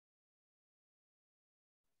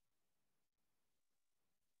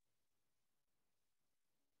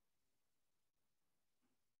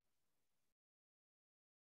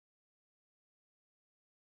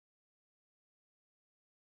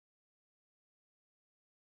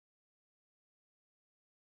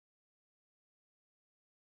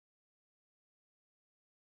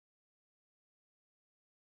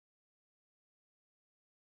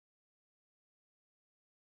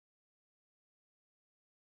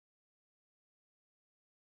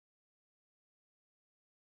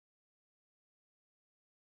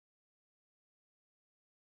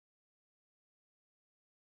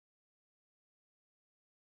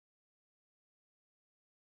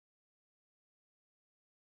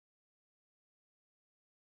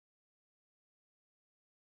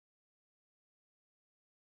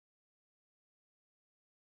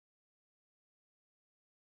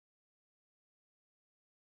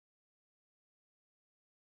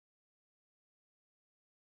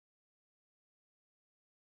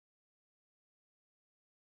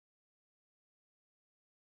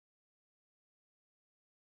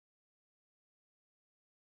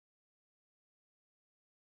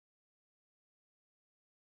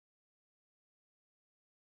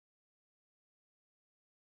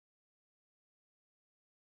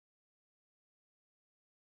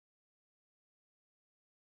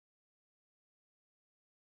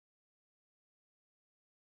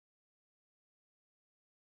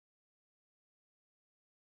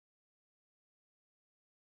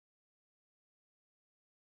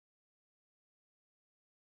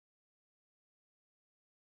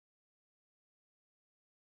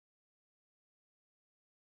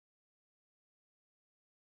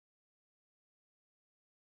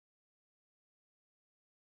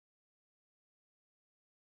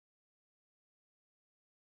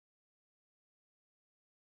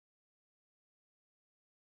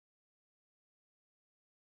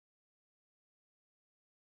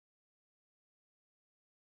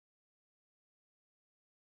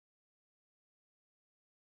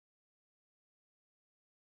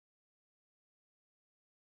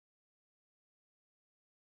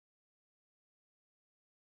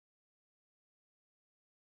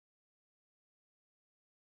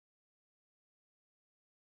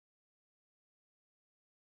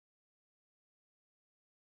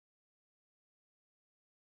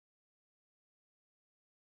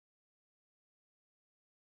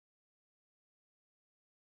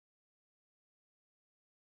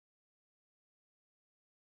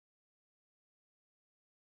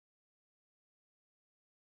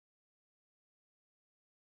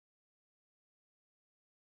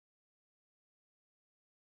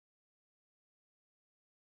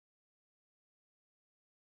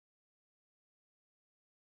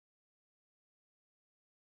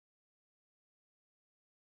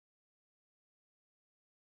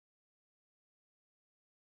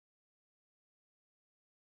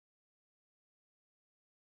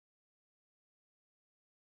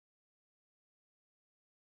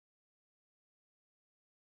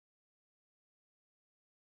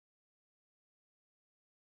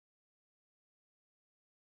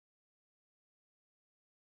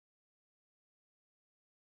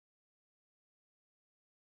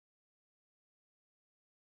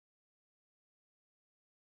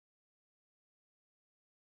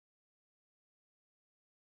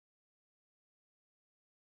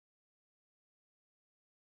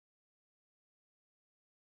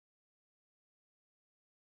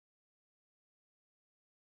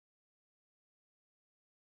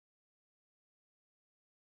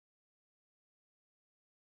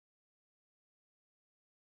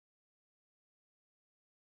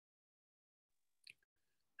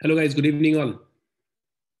Hello guys, good evening all.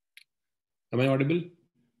 Am I audible?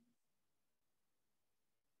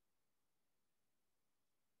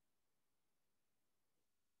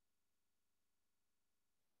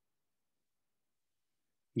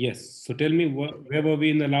 Yes. So tell me, where were we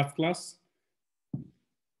in the last class?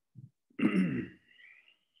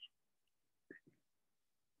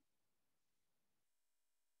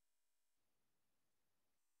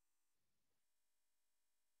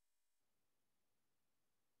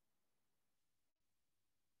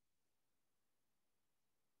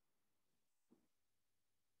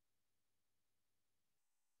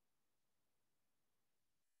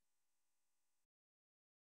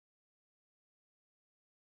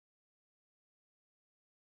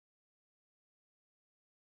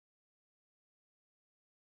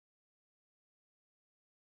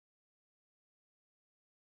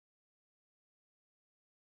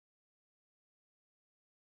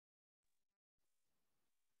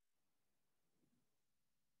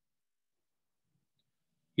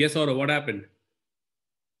 Yes, Aura, what happened?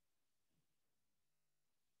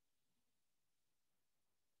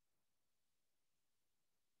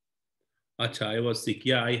 Acha, I was sick.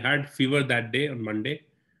 Yeah, I had fever that day on Monday.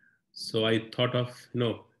 So I thought of,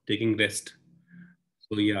 taking rest.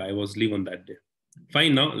 So yeah, I was leave on that day.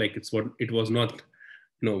 Fine now, like it was not,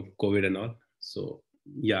 COVID and all. So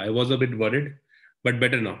yeah, I was a bit worried, but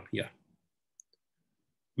better now. Yeah.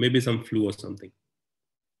 Maybe some flu or something.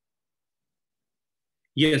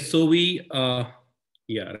 Yes, so yeah,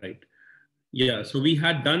 right. Yeah, so we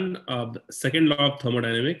had done the second law of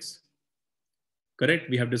thermodynamics, correct?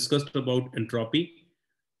 We have discussed about entropy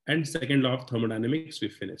and second law of thermodynamics, we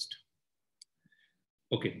finished.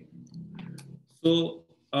 Okay, so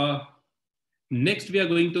next we are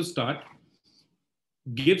going to start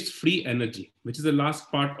Gibbs free energy, which is the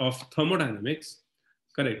last part of thermodynamics,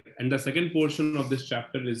 correct? And the second portion of this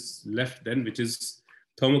chapter is left then, which is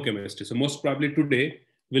thermochemistry. So most probably today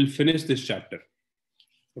we'll finish this chapter,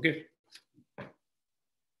 okay?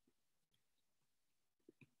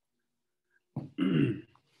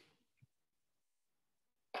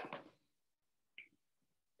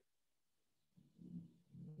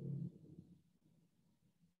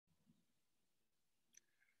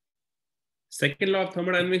 Second law of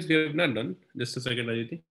thermodynamics we have not done. Just a second,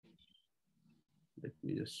 Ajiti. Let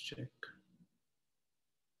me just check.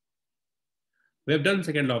 We have done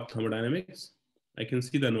second law of thermodynamics. I can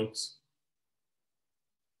see the notes.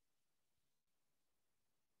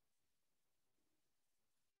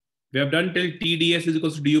 We have done till TdS is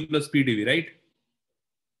equals to du plus PdV, right?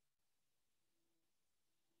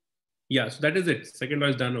 Yeah, so that is it. Second law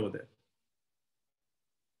is done over there.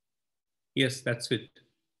 Yes, that's it.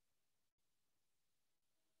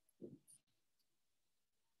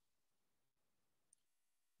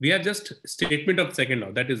 We have just statement of second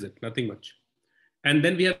law. That is it. Nothing much. And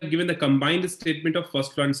then we have given the combined statement of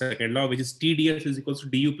first law and second law, which is TdS is equals to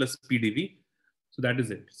du plus PdV. So that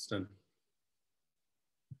is it. It's done.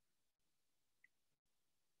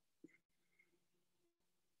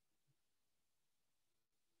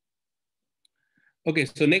 Okay,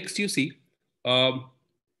 so next you see,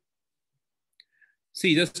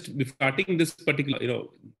 just starting this particular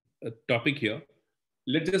topic here,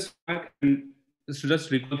 let's just back and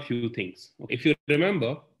just recall a few things. If you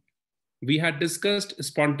remember, we had discussed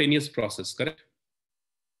spontaneous process, correct?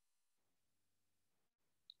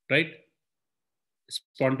 Right?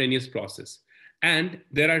 Spontaneous process. And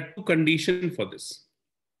there are two conditions for this.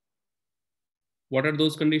 What are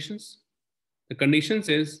those conditions? The conditions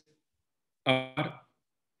is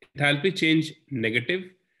enthalpy change negative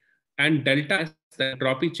and delta S, the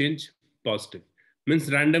entropy change positive. Means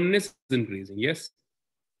randomness is increasing, yes?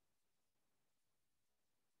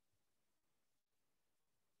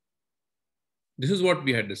 This is what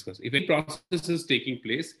we had discussed. If any process is taking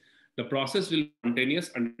place, the process will be spontaneous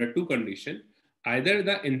under two conditions. Either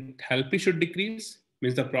the enthalpy should decrease,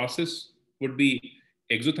 means the process would be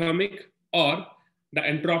exothermic, or the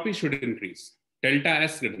entropy should increase, delta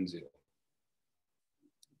S greater than 0.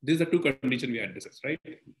 These are two conditions we had discussed, right?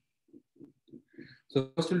 So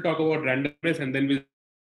first we'll talk about randomness, and then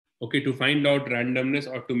to find out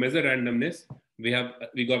randomness or to measure randomness,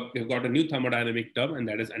 we've got a new thermodynamic term, and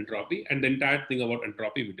that is entropy, and the entire thing about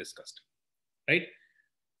entropy we discussed, right?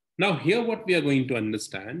 Now here what we are going to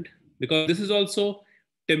understand, because this is also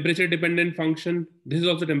temperature dependent function, this is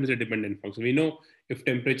also temperature dependent function. We know if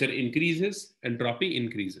temperature increases, entropy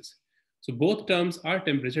increases. So both terms are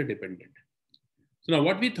temperature dependent. So now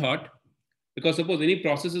what we thought, because suppose any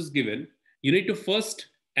process is given, you need to first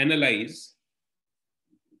analyze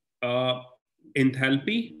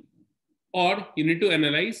enthalpy, or you need to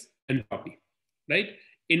analyze entropy, right?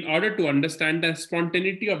 in order to understand the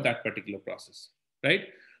spontaneity of that particular process, right?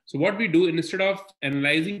 So what we do, instead of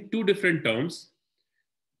analyzing two different terms,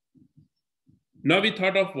 now we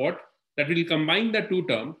thought of what? That we'll combine the two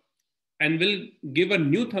terms and we'll give a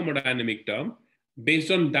new thermodynamic term.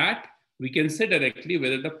 Based on that, we can say directly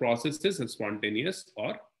whether the process is spontaneous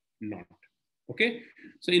or not. Okay.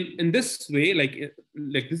 So in this way, like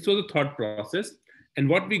this was a thought process. And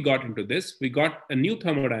what we got into this, we got a new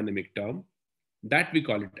thermodynamic term that we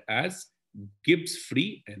call it as Gibbs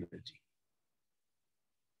free energy.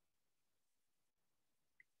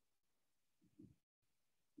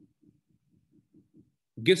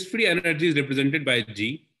 Gibbs free energy is represented by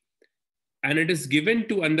G, and it is given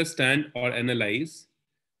to understand or analyze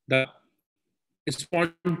the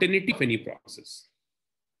spontaneity of any process.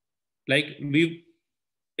 Like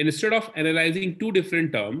instead of analyzing two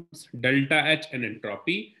different terms, delta H and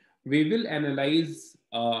entropy, we will analyze,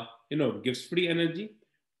 Gibbs free energy.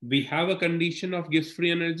 We have a condition of Gibbs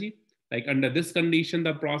free energy. Like under this condition,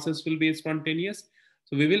 the process will be spontaneous.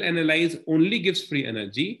 So we will analyze only Gibbs free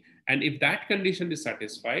energy. And if that condition is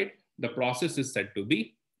satisfied, the process is said to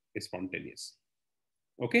be spontaneous.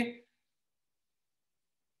 Okay.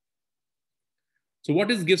 So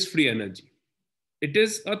what is Gibbs free energy? It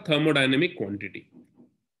is a thermodynamic quantity.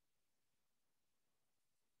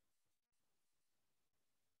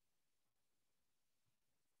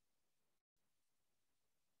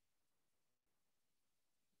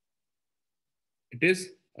 It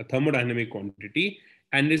is a thermodynamic quantity,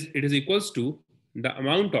 and it is equals to the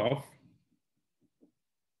amount of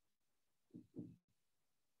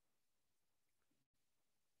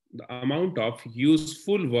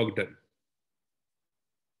useful work done.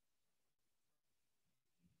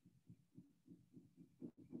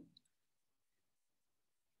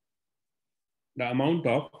 The amount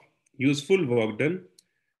of useful work done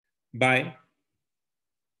by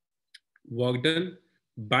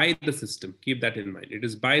the system. Keep that in mind. It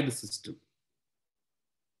is by the system.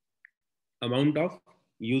 Amount of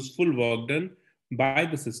useful work done by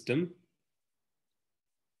the system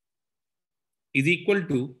is equal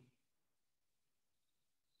to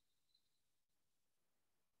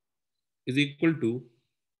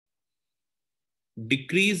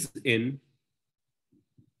decrease in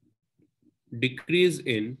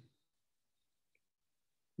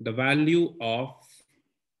the value of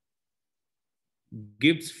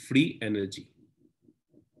Gibbs free energy.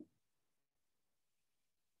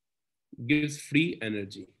 Gibbs free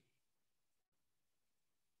energy.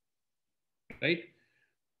 Right?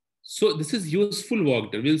 So this is useful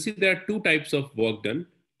work done. We'll see there are two types of work done.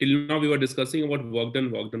 Till now we were discussing about work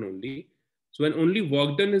done only. So when only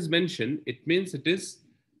work done is mentioned, it means it is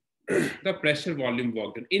the pressure volume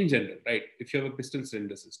work done in general, right? If you have a piston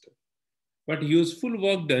cylinder system. But useful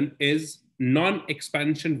work done is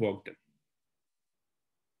non-expansion work done.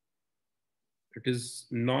 It is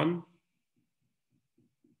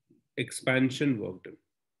non-expansion work done.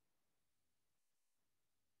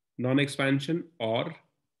 Non-expansion, or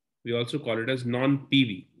we also call it as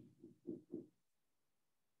non-PV.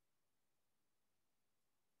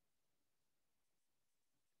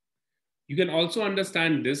 You can also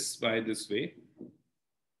understand this by this way.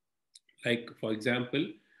 Like, for example,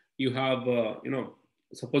 you have,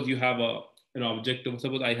 suppose you have an object,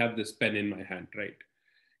 suppose I have this pen in my hand, right?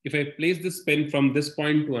 If I place this pen from this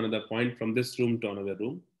point to another point, from this room to another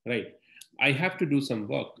room, right? I have to do some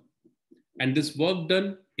work. And this work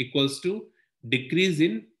done equals to decrease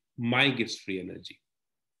in my Gibbs free energy,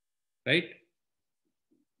 right?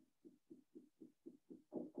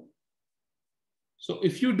 So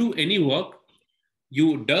if you do any work,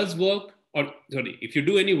 if you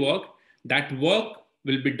do any work, that work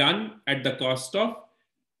will be done at the cost of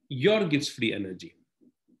your Gibbs free energy.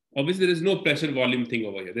 Obviously, there is no pressure volume thing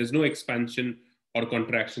over here. There's no expansion or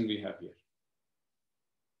contraction we have here.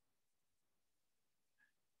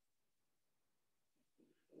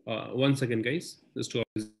 1 second, guys. Just to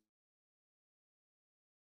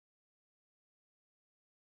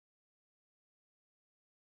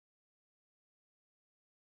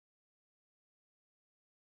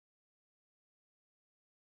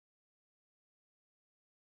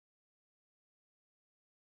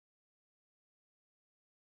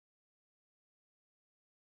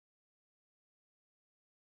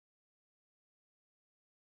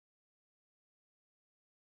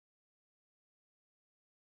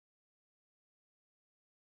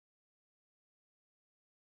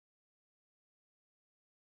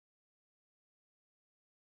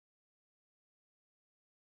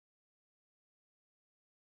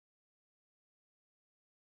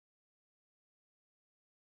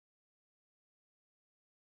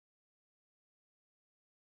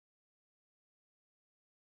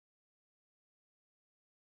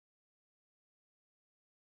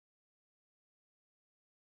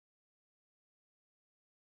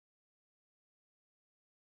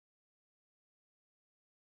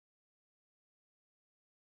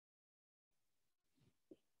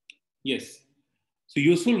Yes. So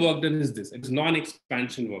useful work done is this. It is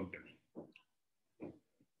non-expansion work done.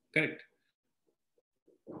 Correct.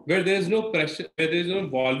 Where there is no pressure, where there is no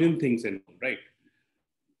volume things in, right?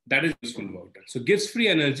 That is useful work done. So Gibbs free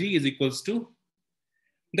energy is equals to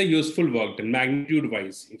the useful work done, magnitude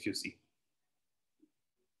wise, if you see.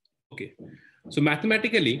 Okay. So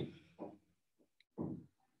mathematically,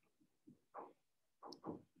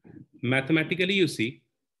 you see,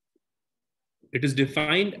 it is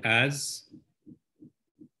defined as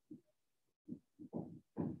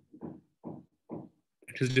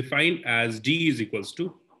G is equals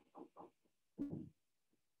to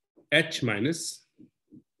H minus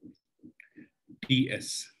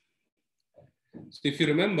Ts. So if you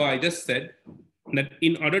remember, I just said that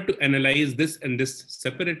in order to analyze this and this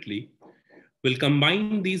separately, we'll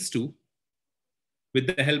combine these two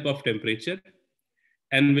with the help of temperature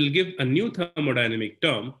and we'll give a new thermodynamic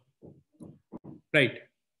term, right?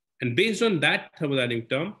 And based on that thermodynamic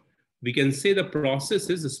term, we can say the process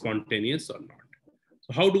is spontaneous or not.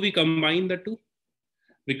 So how do we combine the two?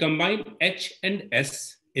 We combine H and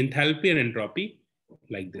S, enthalpy and entropy,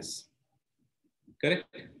 like this. Correct?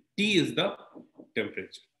 T is the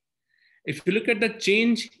temperature. If you look at the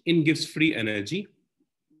change in Gibbs free energy,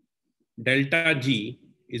 delta G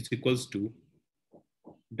is equals to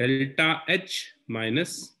delta H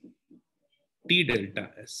minus T delta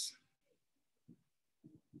S.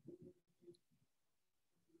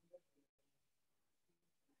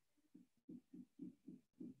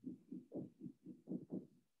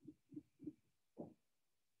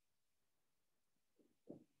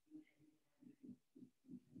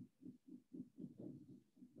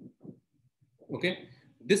 Okay,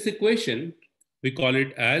 this equation, we call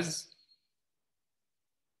it as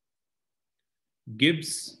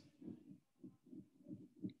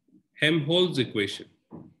Gibbs-Helmholtz equation.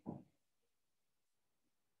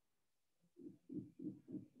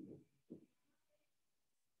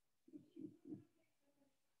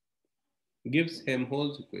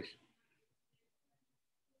 Gibbs-Helmholtz equation.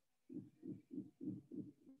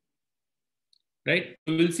 Right?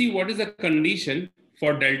 So we'll see what is the condition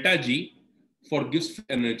for delta G for Gibbs free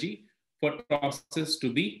energy for process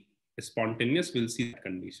to be spontaneous. We'll see that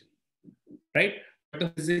condition. Right? But the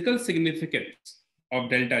physical significance of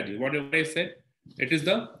delta G, whatever I said, it is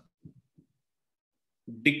the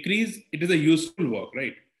decrease, it is a useful work,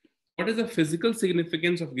 right? What is the physical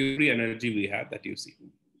significance of Gibbs free energy we have that you see?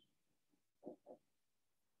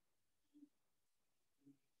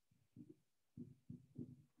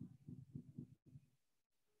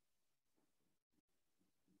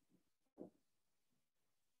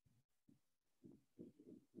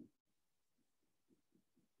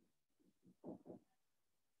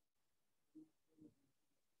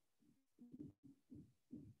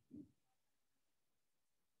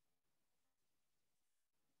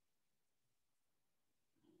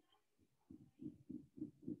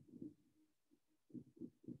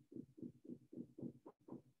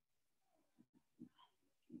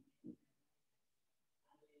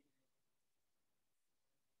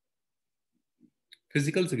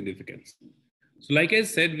 Physical significance. So like I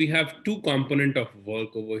said, we have two component of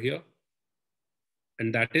work over here,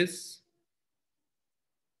 and that is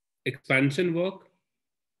expansion work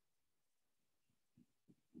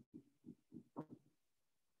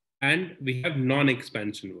and we have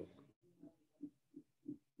non-expansion work.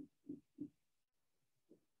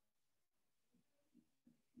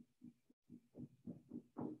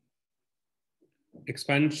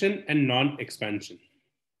 Expansion and non-expansion.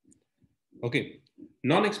 Okay,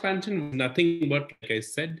 non-expansion is nothing but, like I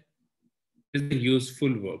said, is the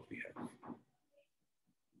useful work we have.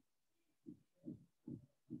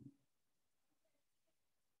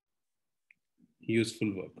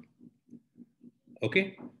 Useful work.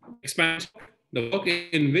 Okay, expansion, the work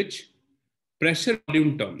in which pressure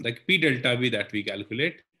volume term, like P delta V that we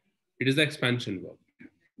calculate, it is the expansion work.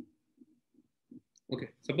 Okay,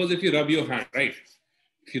 suppose if you rub your hand, right?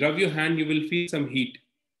 If you rub your hand, you will feel some heat.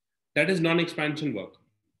 That is non-expansion work.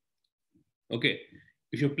 Okay,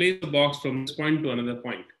 if you place a box from this point to another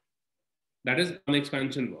point, that is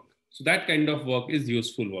non-expansion work. So that kind of work is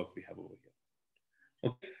useful work we have over here.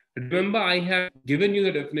 Okay, remember I have given you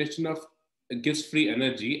the definition of Gibbs free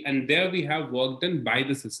energy, and there we have work done by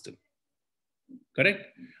the system.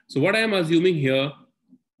 Correct? So what I am assuming here,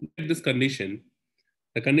 this condition,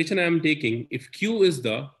 the condition I am taking, if Q is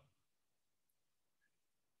the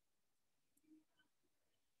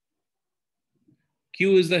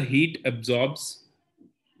heat absorbed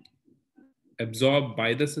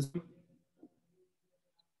by the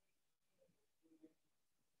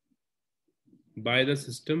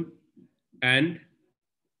system, and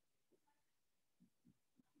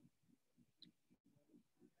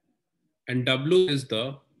and W is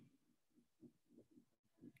the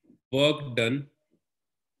work done.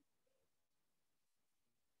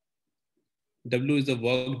 W is the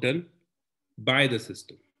work done by the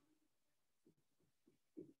system.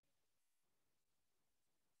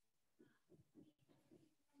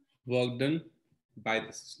 Work done by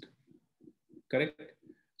the system. Correct?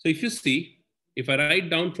 So if you see, if I write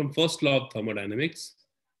down from first law of thermodynamics,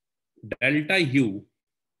 delta U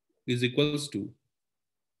is equals to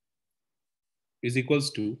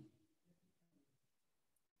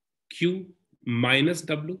Q minus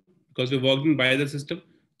W, because we're working by the system.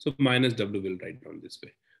 So minus W will write down this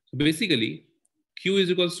way. So basically, Q is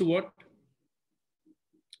equals to what?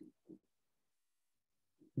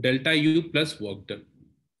 Delta U plus work done.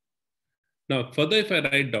 Now, further, if I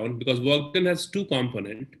write down, because work done has two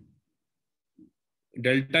components,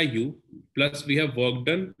 delta U plus we have work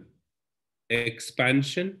done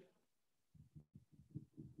expansion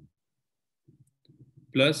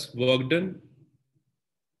plus work done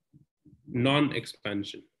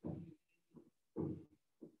non-expansion.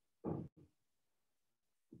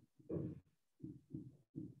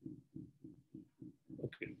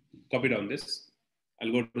 Okay, copy down this.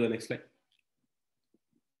 I'll go to the next slide.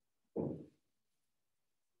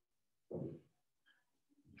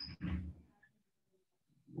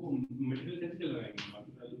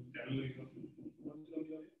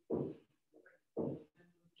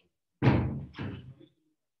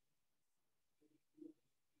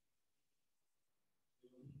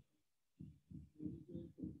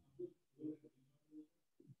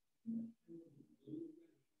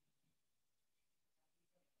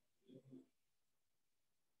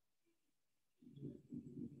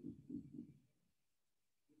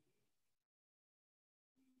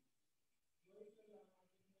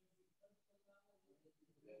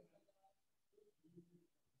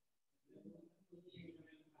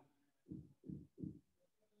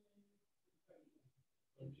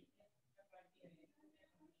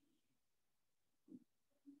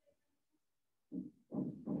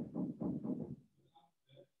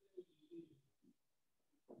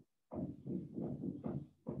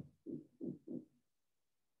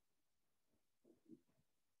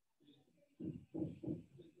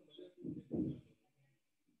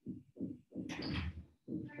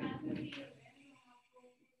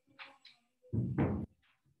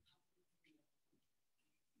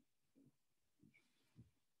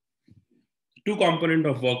 Two components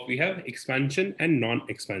of work we have, expansion and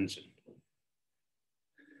non-expansion.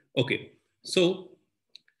 Okay, so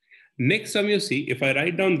next time you see, if I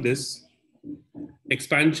write down this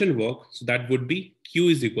expansion work, so that would be Q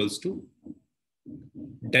is equals to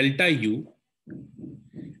delta U,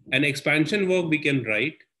 and expansion work we can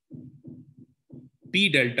write P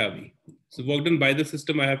delta V. So work done by the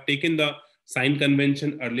system, I have taken the sign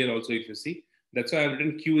convention earlier also, if you see, that's why I have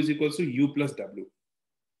written Q is equals to U plus W.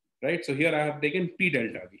 Right, so here I have taken P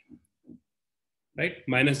delta V, right?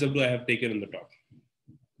 Minus W I have taken on the top.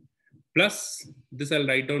 Plus this I'll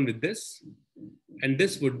write down with this, and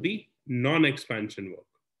this would be non-expansion work.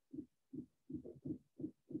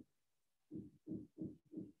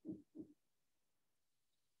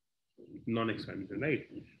 Non-expansion, right?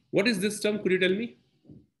 What is this term? Could you tell me?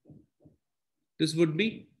 This would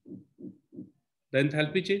be the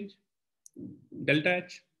enthalpy change, delta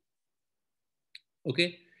H.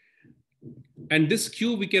 Okay. And this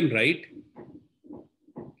Q we can write,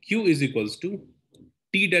 Q is equals to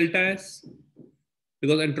T delta S,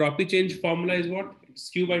 because entropy change formula is what? It's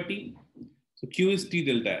Q by T. So Q is T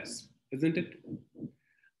delta S, isn't it?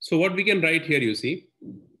 So what we can write here, you see,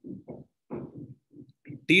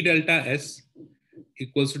 T delta S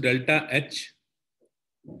equals to delta H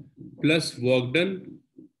plus work done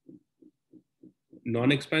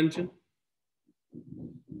non-expansion.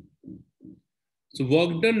 So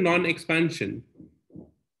work done non-expansion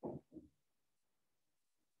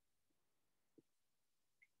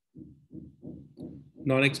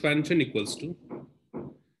equals to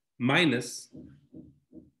minus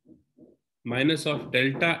of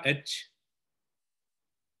delta H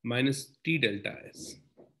minus T delta S.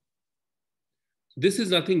 This is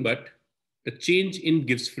nothing but the change in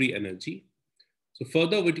Gibbs free energy. So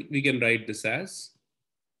further we can write this as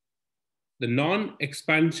the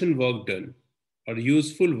non-expansion work done or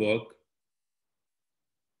useful work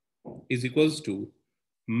is equals to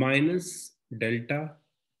minus delta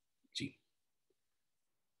G.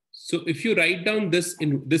 So if you write down this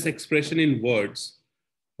in this expression in words,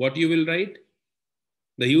 what you will write?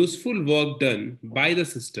 The useful work done by the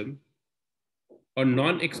system or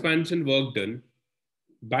non-expansion work done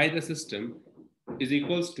by the system is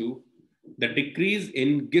equals to the decrease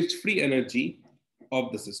in Gibbs free energy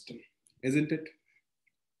of the system. isn't it?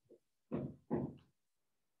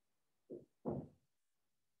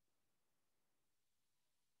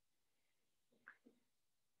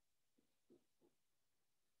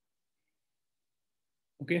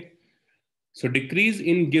 Okay. So decrease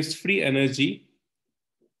in Gibbs free energy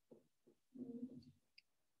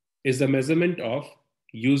is the measurement of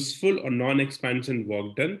useful or non-expansion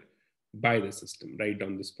work done by the system. Write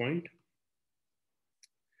down this point.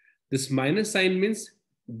 This minus sign means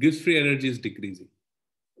Gibbs free energy is decreasing.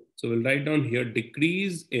 So we'll write down here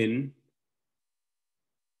decrease in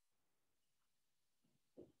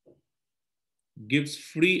Gibbs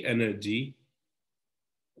free energy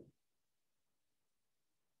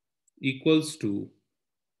equals to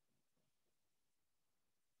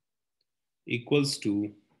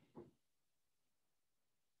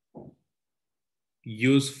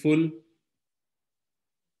useful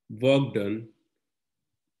work done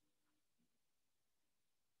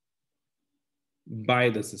by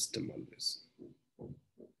the system always.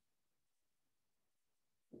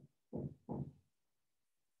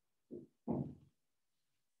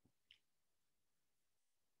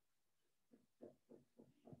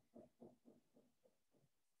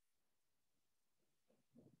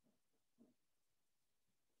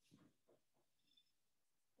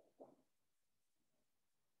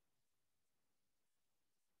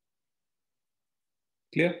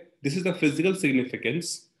 Clear? This is the physical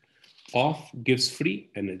significance of Gibbs free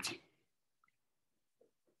energy.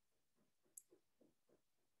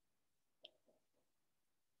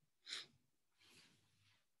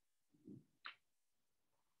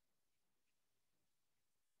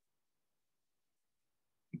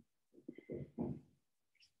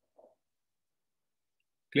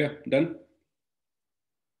 Clear? Done?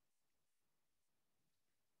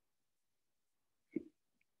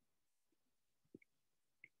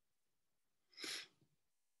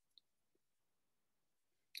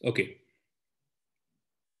 Okay.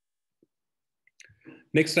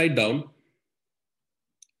 Next, write down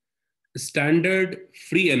standard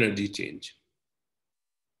free energy change.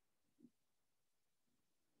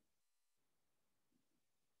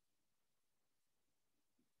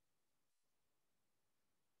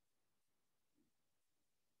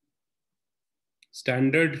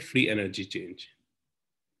 Standard free energy change.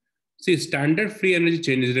 See, standard free energy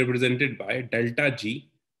change is represented by delta G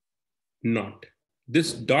naught.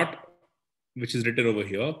 This dot, which is written over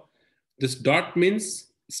here, this dot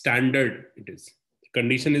means standard it is.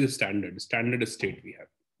 Condition is a standard state we have.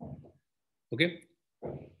 Okay.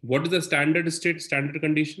 What is the standard state, standard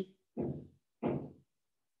condition?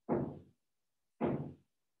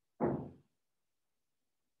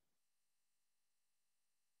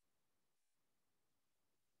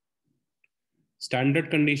 Standard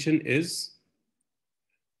condition is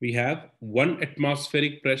we have 1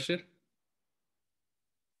 atmospheric pressure,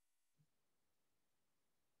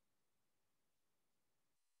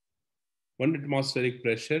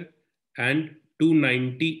 and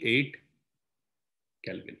 298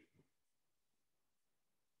 Kelvin.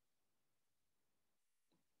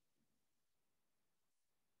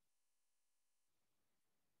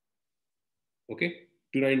 Okay,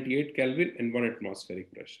 298 Kelvin and 1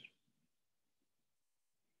 atmospheric pressure.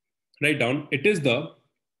 Write down, it is the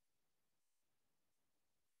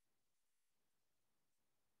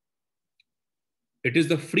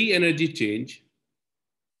free energy change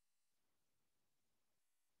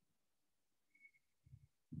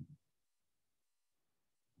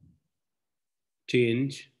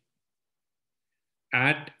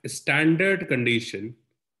at standard condition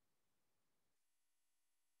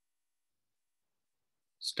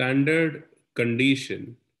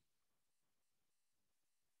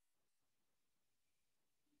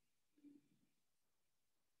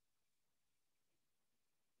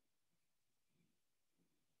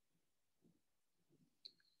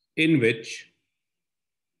in which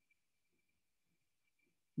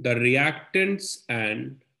the reactants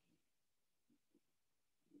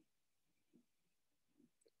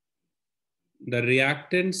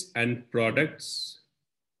and products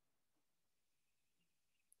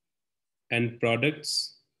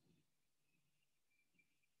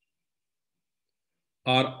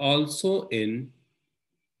are also in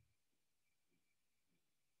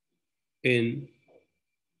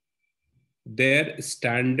their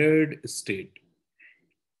standard state.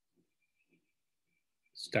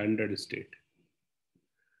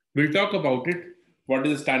 We'll talk about it. What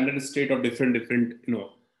is the standard state of different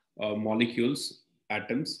molecules,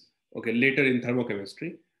 atoms? Okay, later in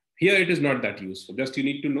thermochemistry. Here it is not that useful. Just you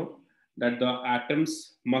need to know that the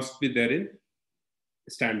atoms must be there in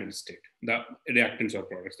standard state, the reactants or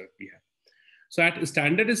products that we have. So at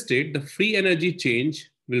standard state, the free energy change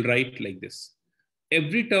will write like this.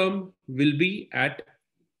 Every term will be at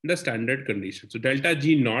the standard condition. So delta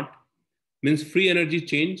G naught means free energy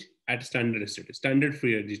change at standard state. Standard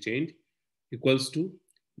free energy change equals to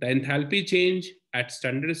the enthalpy change at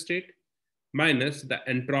standard state minus the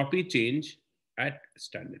entropy change at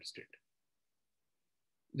standard state.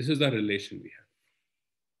 This is the relation we have.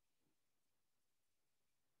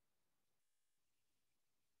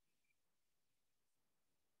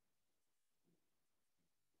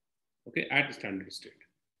 Okay, at standard state.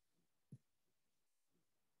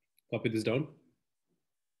 Copy this down.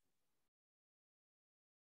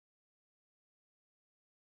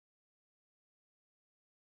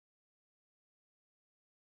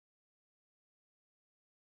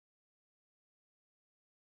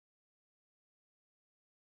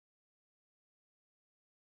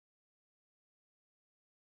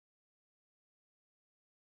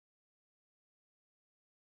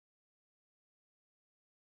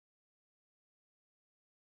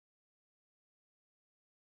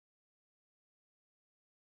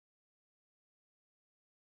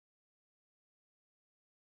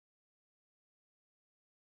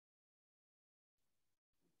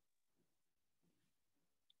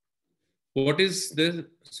 What is this?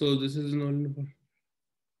 So this is not.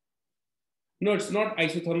 No, it's not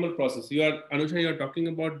isothermal process. You are, Anusha, you are talking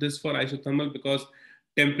about this for isothermal because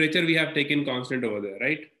temperature we have taken constant over there,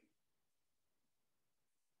 right?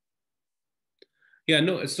 Yeah,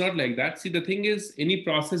 no, it's not like that. See, the thing is, any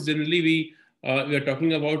process generally we are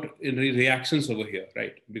talking about in reactions over here,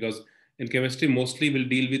 right? Because in chemistry, mostly we'll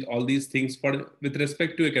deal with all these things for with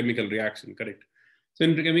respect to a chemical reaction, correct? So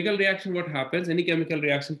in chemical reaction, what happens? Any chemical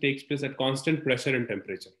reaction takes place at constant pressure and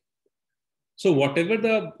temperature. So whatever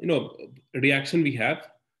the reaction we have,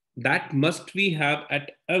 that must we have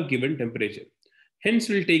at a given temperature. Hence,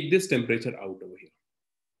 we'll take this temperature out over here.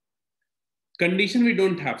 Condition, we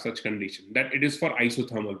don't have such condition that it is for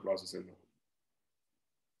isothermal process.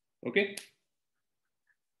 Okay.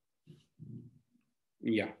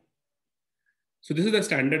 Yeah. So this is the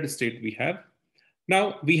standard state we have.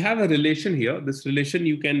 Now we have a relation here. This relation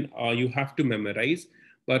you have to memorize,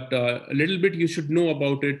 but a little bit you should know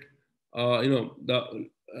about it.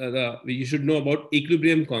 You should know about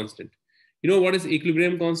equilibrium constant. You know what is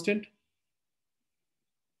equilibrium constant?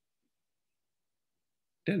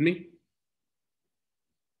 Tell me.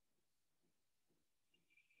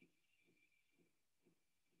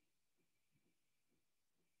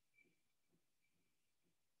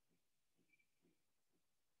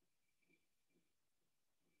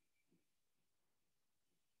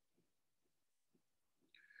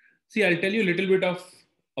 See, I'll tell you a little bit of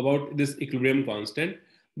about this equilibrium constant,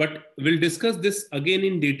 but we'll discuss this again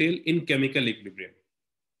in detail in chemical equilibrium.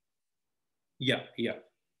 Yeah,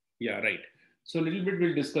 right. So a little bit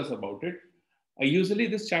we'll discuss about it. Usually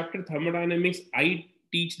this chapter thermodynamics, I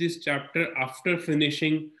teach this chapter after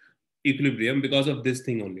finishing equilibrium because of this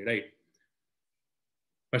thing only, right?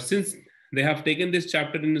 But since they have taken this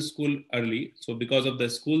chapter in the school early, so because of the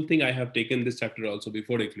school thing, I have taken this chapter also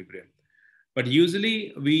before equilibrium. But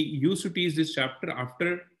usually we used to teach this chapter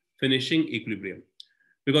after finishing equilibrium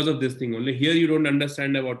because of this thing only. Here you don't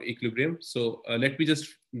understand about equilibrium. So let me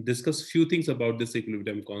just discuss few things about this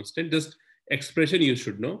equilibrium constant, just expression you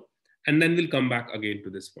should know, and then we'll come back again to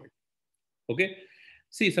this point. Okay.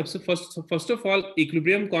 See, first of all,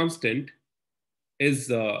 equilibrium constant is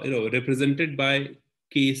represented by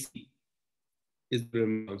Kc is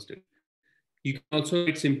the constant. You can also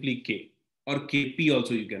write simply K or Kp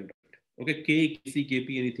also you can write. Okay, K, Kc,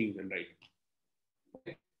 Kp, anything you can write.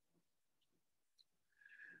 Okay.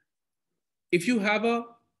 If you have a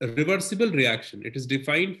reversible reaction, it is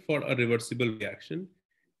defined for a reversible reaction.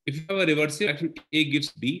 If you have a reversible reaction, A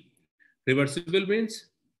gives B. Reversible means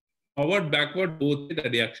forward, backward, both the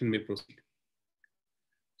reaction may proceed.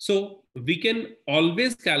 So we can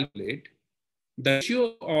always calculate the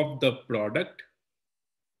ratio of the product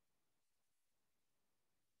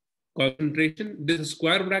concentration. This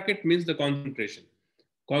square bracket means the concentration.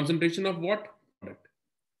 Concentration of what? Product.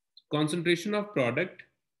 Concentration of product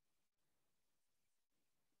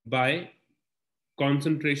by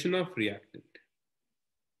concentration of reactant.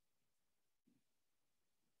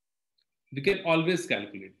 We can always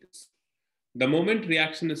calculate this. The moment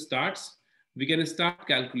reaction starts, we can start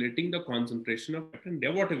calculating the concentration of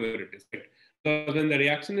reactant, whatever it is. Right? Because when the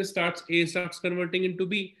reaction starts, A starts converting into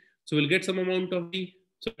B. So we'll get some amount of B.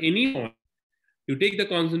 So any point, you take the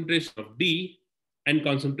concentration of B and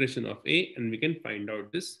concentration of A, and we can find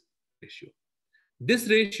out this ratio. This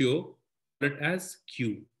ratio is as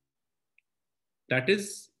Q. That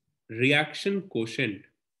is reaction quotient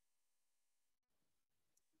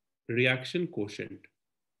reaction quotient.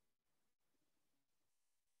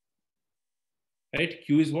 Right?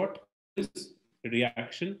 Q is what? Is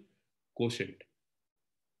reaction quotient.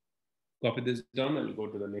 Copy this down. I'll go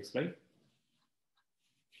to the next slide.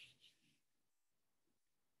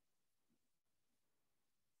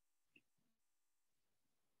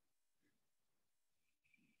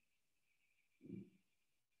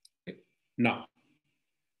 Okay. Now,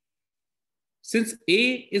 since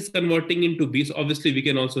A is converting into B, so obviously we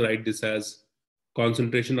can also write this as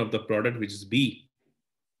concentration of the product, which is B,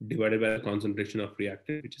 divided by the concentration of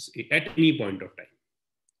reactant, which is A, at any point of time.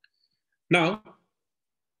 Now,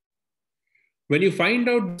 when you find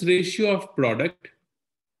out this ratio of product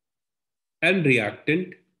and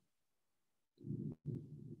reactant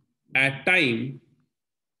at time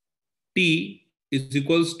T is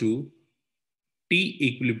equals to T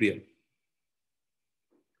equilibrium.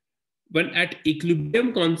 When at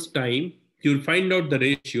equilibrium constant time, you'll find out the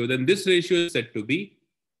ratio, then this ratio is said to be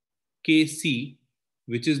Kc,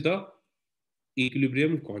 which is the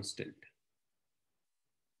equilibrium constant.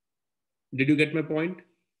 Did you get my point?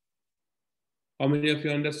 How many of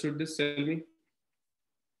you understood this? Tell me.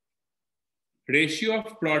 Ratio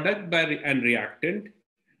of product and reactant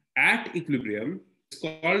at equilibrium is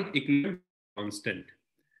called equilibrium constant.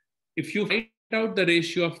 If you find out the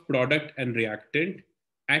ratio of product and reactant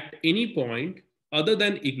at any point other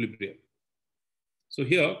than equilibrium. So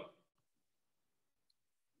here,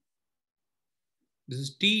 this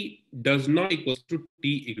is T does not equal to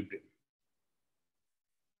T equilibrium.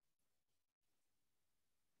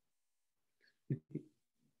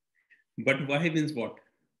 But why means what?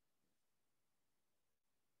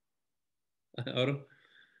 Or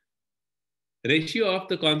ratio of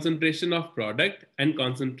the concentration of product and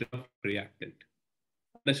concentration of reactant.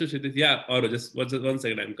 Yeah, or just 1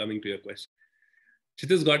 second, I'm coming to your question.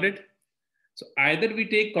 Kshitiz got it? So either we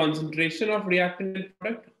take concentration of reactant and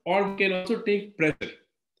product, or we can also take pressure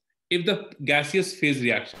if the gaseous phase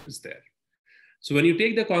reaction is there. So when you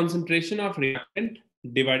take the concentration of reactant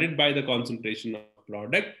divided by the concentration of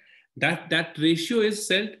product, that ratio is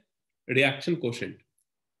called reaction quotient.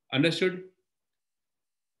 Understood?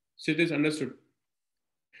 So it is understood.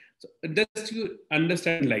 So just to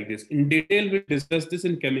understand like this, in detail, we'll discuss this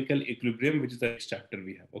in chemical equilibrium, which is the next chapter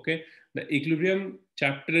we have, okay? The equilibrium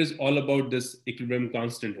chapter is all about this equilibrium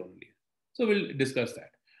constant only. So we'll discuss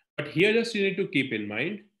that. But here just you need to keep in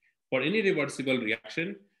mind, for any reversible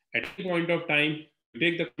reaction, at any point of time, you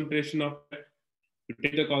take the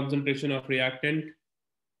concentration of reactant,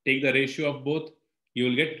 take the ratio of both, you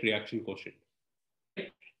will get reaction quotient.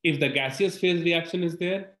 If the gaseous phase reaction is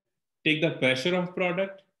there, take the pressure of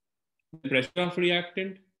product, the pressure of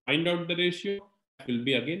reactant, find out the ratio, that will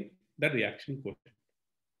be again the reaction quotient.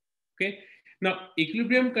 Okay. Now,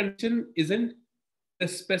 equilibrium condition isn't a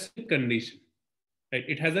specific condition, right?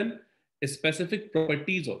 It has a specific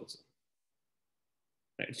properties also.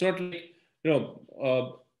 Right? It's not like,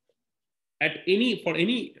 for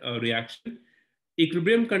any reaction,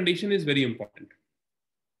 equilibrium condition is very important.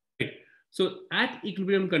 Right? So at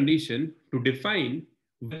equilibrium condition, to define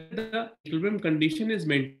whether the equilibrium condition is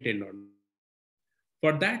maintained or not,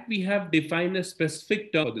 for that we have defined a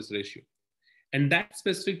specific term for this ratio. And that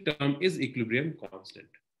specific term is equilibrium constant.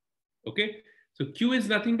 Okay, so Q is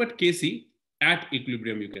nothing but Kc at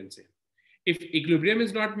equilibrium, you can say. If equilibrium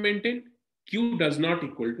is not maintained, Q does not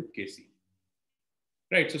equal to Kc.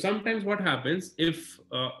 Right, so sometimes what happens, if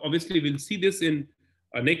obviously we'll see this in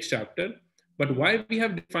next chapter, but why we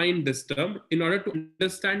have defined this term in order to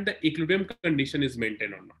understand the equilibrium condition is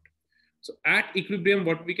maintained or not. So at equilibrium,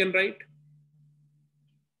 what we can write?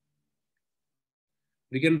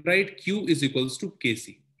 We can write Q is equals to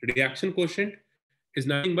Kc. Reaction quotient is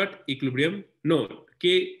nothing but equilibrium. No,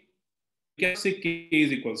 K, can say K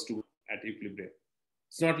is equals to at equilibrium.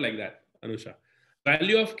 It's not like that, Anusha.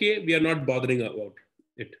 Value of K, we are not bothering about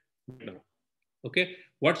it now. Okay,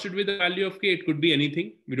 what should be the value of K? It could be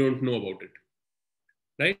anything. We don't know about it,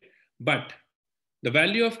 right? But the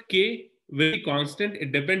value of K will be constant.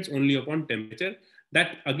 It depends only upon temperature.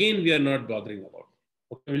 That again, we are not bothering about.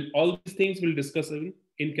 Okay? All these things we'll discuss in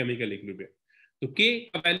chemical equilibrium. So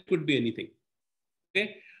K value could be anything.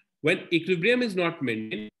 Okay, when equilibrium is not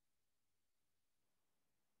maintained,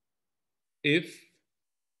 if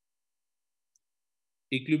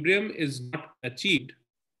equilibrium is not achieved,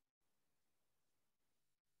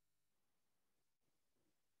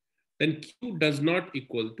 then Q does not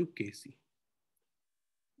equal to Kc. You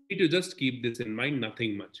need to just keep this in mind,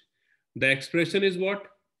 nothing much. The expression is what?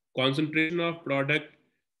 Concentration of product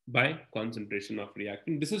by concentration of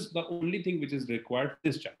reactant. This is the only thing which is required for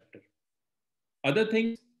this chapter. Other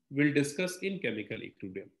things we'll discuss in chemical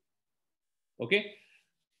equilibrium. Okay.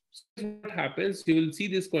 So what happens, you will see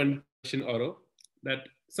this condition arrow that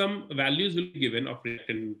some values will be given of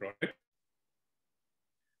reactant and product.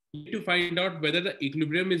 You need to find out whether the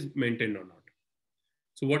equilibrium is maintained or not.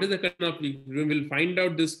 So what is the condition of equilibrium? We'll find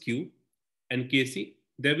out this Q and Kc.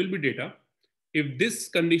 There will be data. If this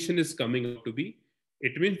condition is coming out to be,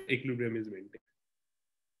 it means equilibrium is maintained.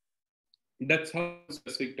 That's how the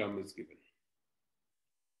specific term is given.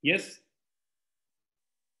 Yes?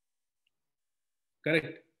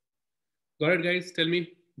 Correct. Go ahead, guys. Tell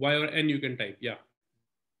me Y or N you can type. Yeah.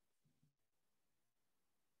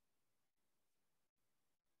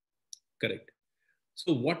 Correct.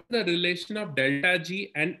 So what is the relation of delta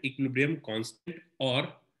G and equilibrium constant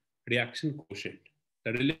or reaction quotient?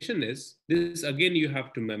 The relation is, this again you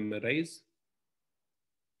have to memorize.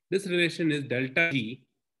 This relation is delta G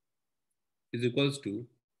is equals to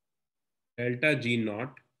delta G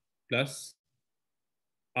naught plus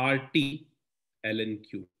RT ln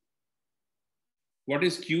Q. What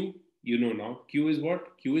is Q? You know now. Q is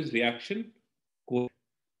what? Q is reaction quotient,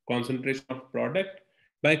 concentration of product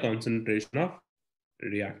by concentration of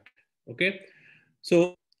reactant. Okay.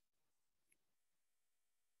 So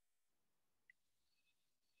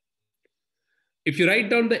if you write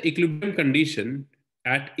down the equilibrium condition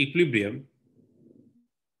at equilibrium,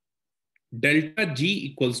 delta G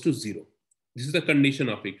equals to 0. This is the condition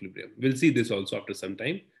of equilibrium. We'll see this also after some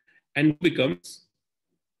time. And becomes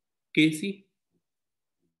Kc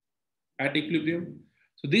at equilibrium.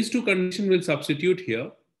 So these two conditions will substitute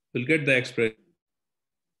here. We'll get the expression.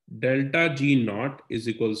 Delta G naught is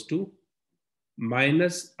equals to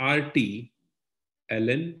minus RT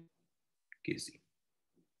ln Kc.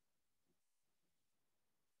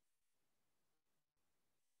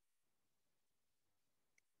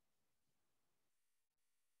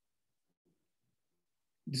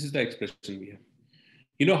 This is the expression we have.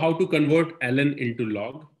 You know how to convert ln into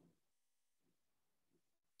log?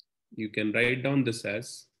 You can write down this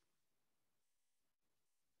as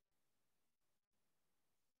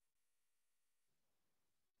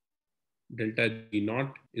delta G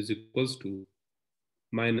naught is equals to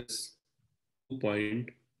minus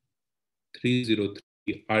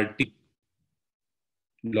 2.303 RT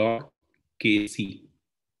log Kc.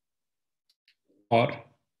 Or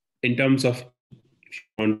in terms of, if you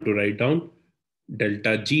want to write down,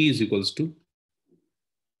 delta G is equals to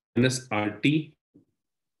minus RT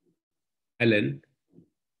ln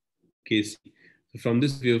Kc. So from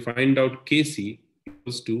this, we will find out Kc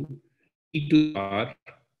equals to e to the r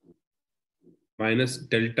minus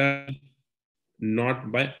delta naught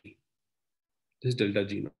by this delta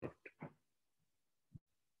G naught.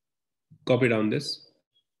 Copy down this.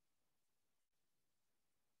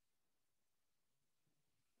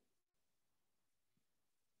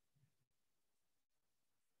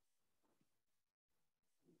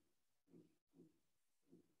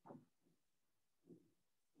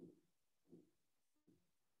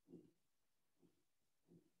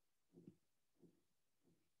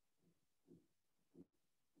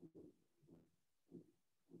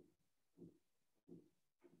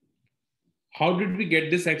 How did we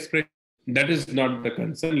get this expression? That is not the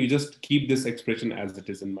concern. You just keep this expression as it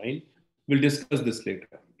is in mind. We'll discuss this later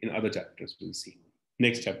in other chapters. We'll see.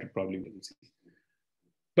 Next chapter probably we'll see.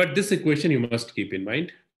 But this equation you must keep in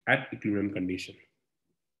mind at equilibrium condition.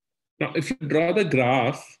 Now, if you draw the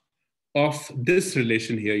graph of this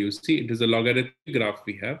relation here, you see it is a logarithmic graph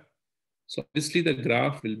we have. So obviously the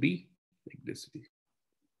graph will be like this.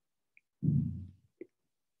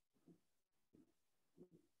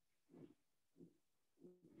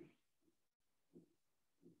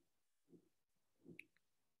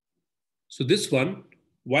 So this one,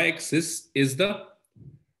 y-axis is the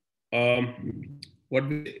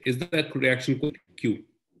reaction quotient Q,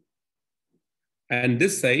 and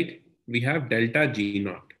this side we have delta G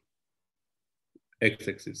naught,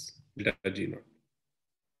 x-axis delta G naught.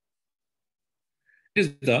 It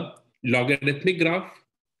is the logarithmic graph.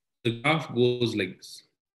 The graph goes like this.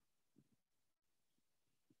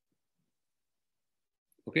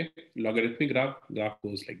 Okay, logarithmic graph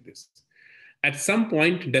goes like this. At some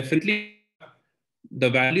point, definitely the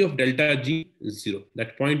value of delta G is 0.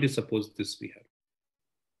 That point is suppose this we have.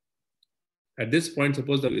 At this point,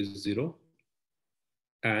 suppose that is 0.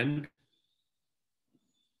 And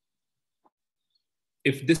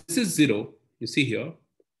if this is 0, you see here,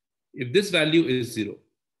 if this value is 0,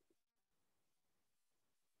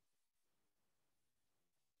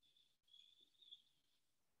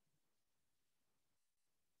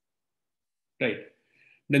 right?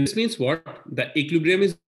 Then this means what? The equilibrium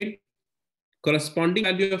is corresponding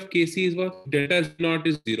value of Kc is what? Delta naught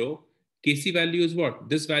is 0. Kc value is what?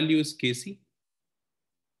 This value is Kc.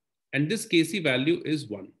 And this Kc value is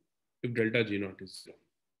 1 if delta G naught is 0,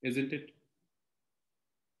 isn't it?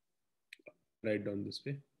 Write down this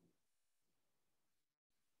way.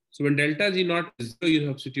 So when delta G naught is 0, you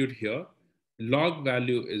substitute here. Log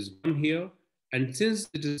value is 1 here. And since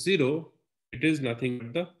it is 0, it is nothing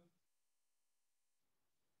but the...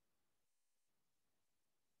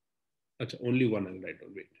 Achha, only 1 I'll write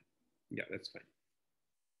down. Wait. Yeah, that's fine.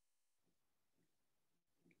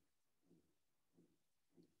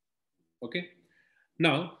 Okay.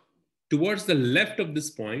 Now, towards the left of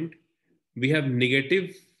this point, we have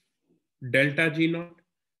negative delta G naught.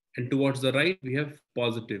 And towards the right, we have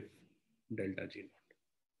positive delta G naught.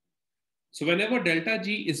 So whenever delta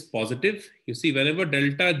G is positive, you see, whenever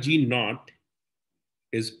delta G naught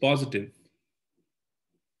is positive,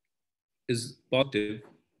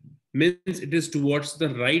 means it is towards the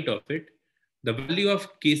right of it. The value of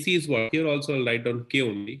Kc is what? Here also I'll write down K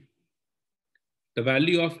only. The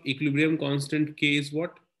value of equilibrium constant K is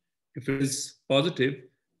what? If it is positive,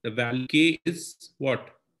 the value K is what?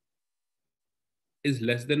 Is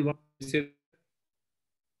less than 1.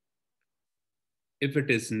 If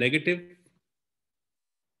it is negative,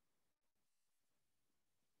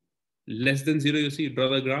 less than 0, you see, draw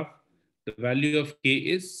the graph. The value of K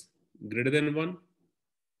is greater than 1.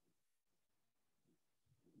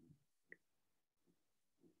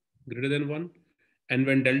 Greater than 1. And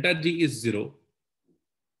when delta G is 0,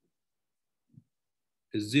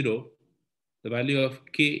 the value of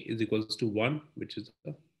K is equals to 1, which is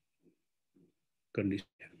the condition.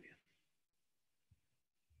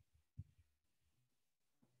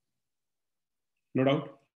 No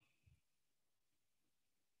doubt?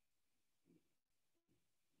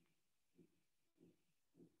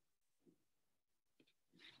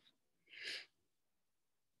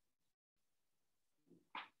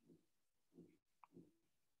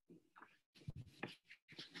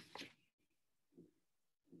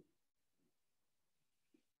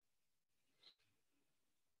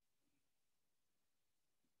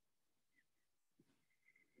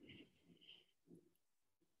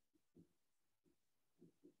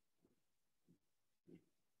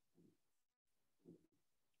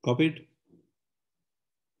 Copied?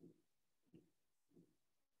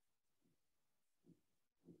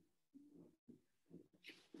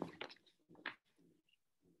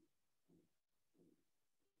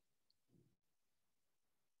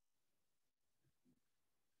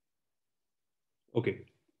 Okay.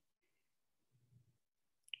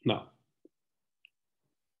 Now,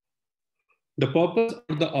 the purpose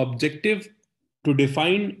or the objective to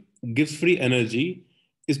define Gibbs free energy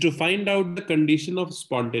is to find out the condition of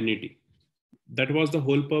spontaneity. That was the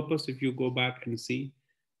whole purpose. If you go back and see,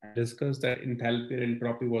 I discussed that enthalpy and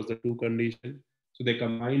entropy was the two conditions. So they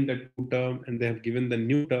combined the two terms and they have given the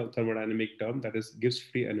new term, thermodynamic term, that is Gibbs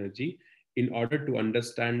free energy, in order to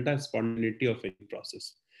understand the spontaneity of any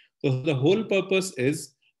process. So the whole purpose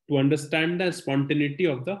is to understand the spontaneity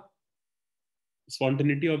of the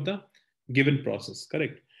given process,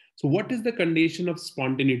 correct? So what is the condition of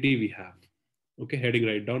spontaneity we have? Okay, heading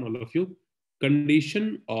right down, all of you.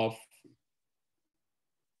 Condition of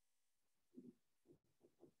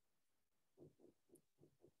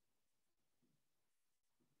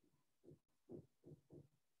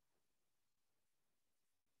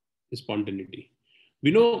spontaneity. We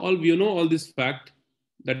know all this fact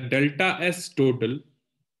that delta S total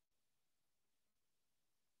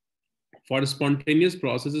for a spontaneous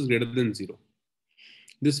process is greater than 0.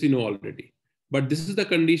 This we know already. But this is the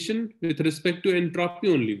condition with respect to entropy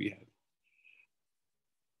only we have.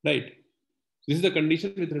 Right? This is the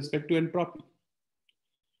condition with respect to entropy.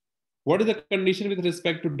 What is the condition with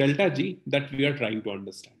respect to delta G that we are trying to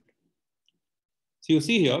understand? So you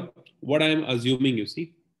see here, what I am assuming, you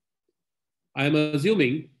see, I am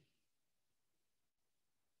assuming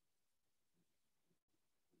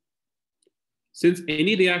since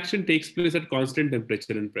any reaction takes place at constant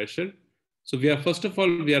temperature and pressure, so we are, first of all,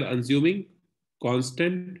 we are assuming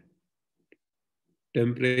constant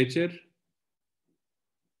temperature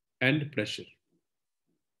and pressure.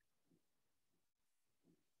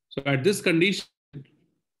 So at this condition,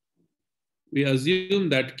 we assume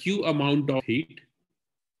that Q amount of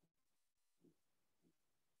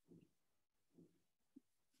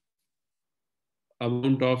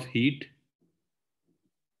heat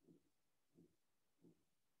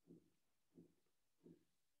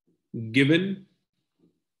given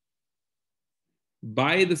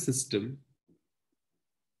by the system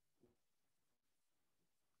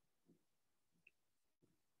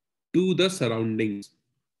to the surroundings.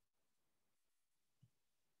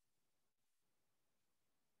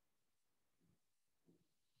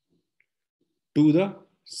 To the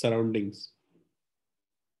surroundings.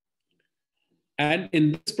 And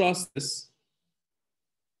in this process,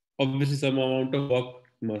 obviously some amount of work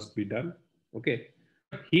must be done. Okay.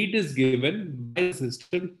 Heat is given by the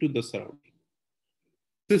system to the surrounding.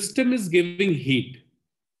 System is giving heat.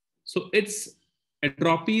 So its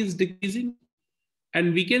entropy is decreasing.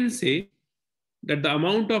 And we can say that the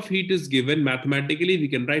amount of heat is given mathematically, we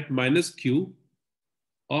can write minus Q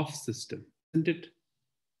of system, isn't it?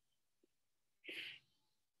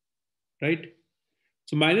 Right?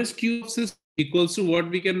 So minus Q of system equals to what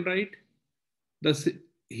we can write? The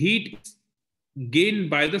heat is gained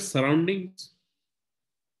by the surroundings.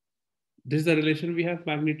 This is the relation we have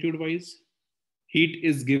magnitude wise. Heat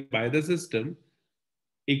is given by the system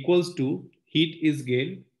equals to heat is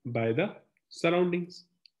gained by the surroundings.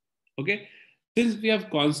 Okay. Since we have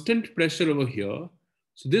constant pressure over here,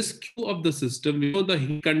 so this Q of the system, we know the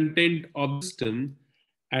heat content of the system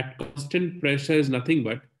at constant pressure is nothing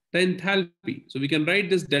but the enthalpy. So we can write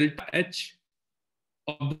this delta H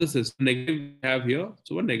of the system, negative we have here,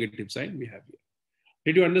 so a negative sign we have here.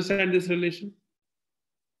 Did you understand this relation?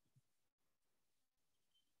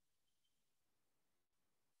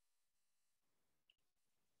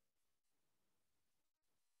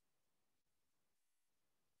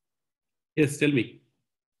 Yes, tell me.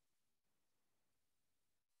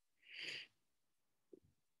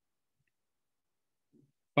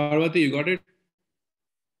 Parvati, you got it?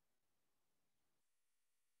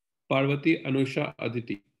 Parvati, Anusha,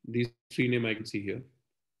 Aditi. These three names I can see here.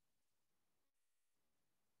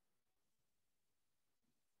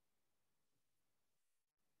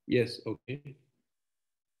 Yes, okay.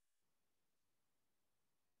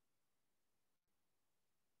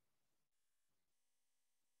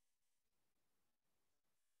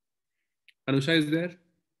 Anusha is there?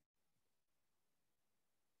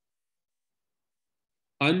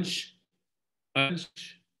 Ansh, Ansh,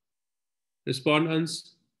 respond Ansh.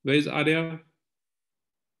 Where is Arya?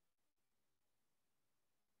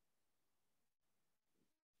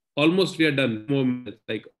 Almost we are done. More minutes,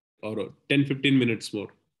 like or 10-15 minutes more.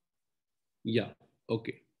 Yeah,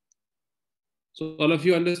 okay. So all of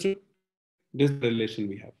you understood this relation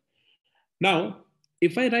we have. Now,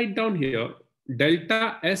 if I write down here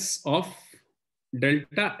delta S of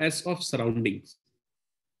surroundings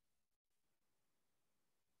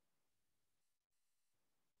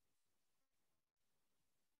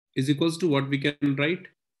is equals to what we can write?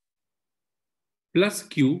 Plus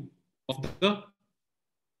Q of the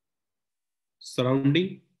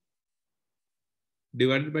surrounding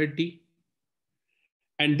divided by T.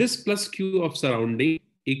 And this plus Q of surrounding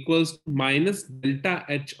equals minus delta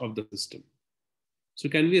H of the system. So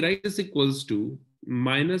can we write this equals to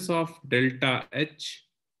minus of delta H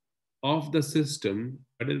of the system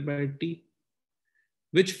divided by T,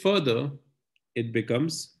 which further it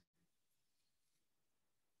becomes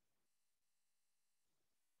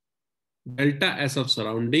delta S of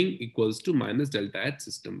surrounding equals to minus delta H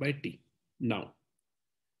system by T. Now,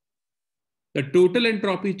 the total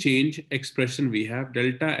entropy change expression we have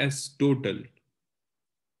delta S total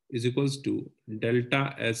is equals to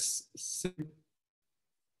delta S sim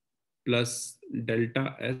plus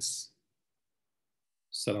delta S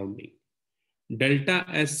surrounding. Delta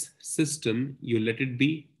S system, you let it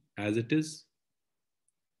be as it is.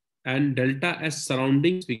 And delta S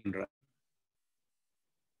surroundings, we can write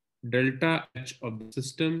delta H of the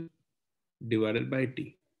system divided by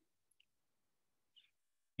T.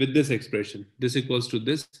 With this expression, this equals to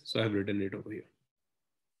this. So I have written it over here.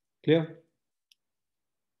 Clear?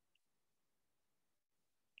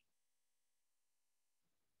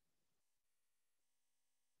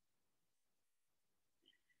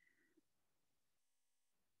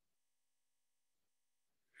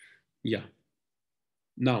 Yeah.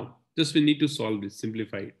 Now, just we need to solve this,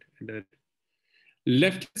 simplify it. And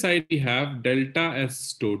left side, we have delta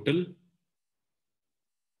S total.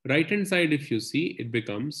 Right hand side, if you see, it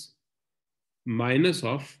becomes minus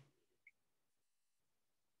of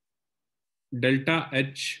delta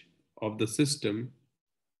H of the system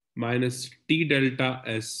minus T delta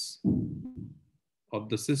S of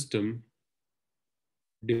the system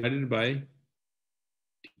divided by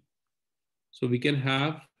T. So we can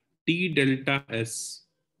have T delta S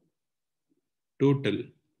total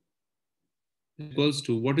equals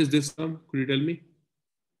to, what is this term? Could you tell me?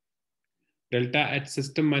 Delta H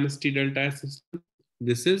system minus T delta S system.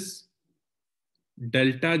 This is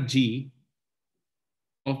delta G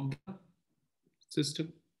of the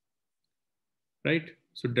system, right?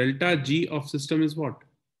 So delta G of system is what?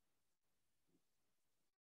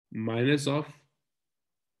 Minus of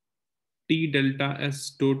T delta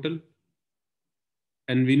S total.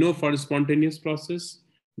 And we know for a spontaneous process,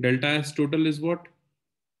 Delta S total is what?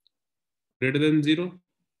 Greater than 0.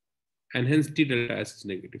 And hence T delta S is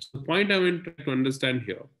negative. So the point I want to understand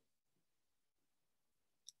here,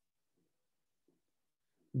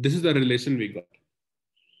 this is the relation we got.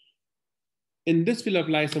 In this, we'll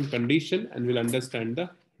apply some condition and we'll understand the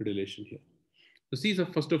relation here. So see, so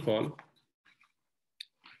first of all,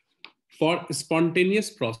 for spontaneous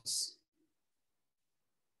process,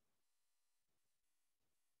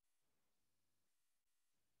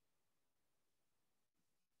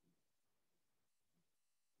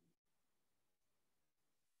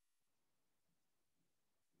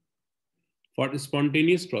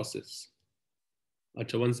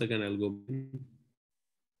 Acha, 1 second, I'll go.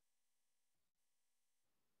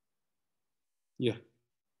 Yeah.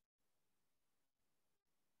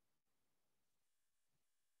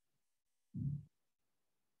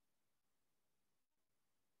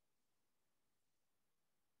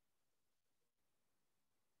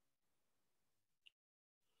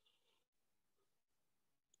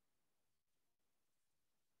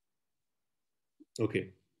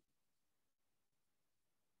 Okay.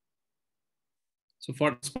 So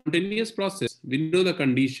for spontaneous process, we know the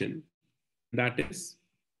condition, that is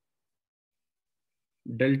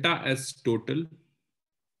delta S total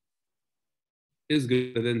is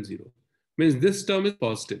greater than 0. Means this term is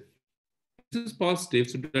positive. This is positive,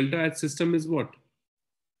 so delta H system is what?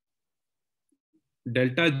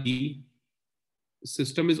 Delta G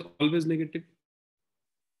system is always negative.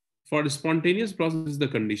 For spontaneous process, this is the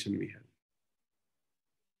condition we have.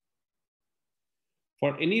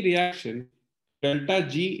 For any reaction, delta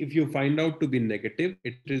G, if you find out to be negative,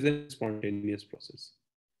 it is a spontaneous process.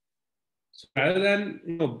 So rather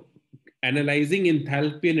than analyzing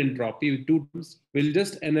enthalpy and entropy with two terms, we'll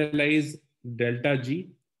just analyze delta G.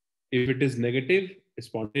 If it is negative,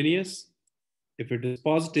 spontaneous. If it is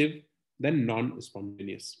positive, then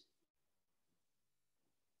non-spontaneous.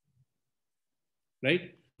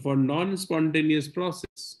 Right? For non-spontaneous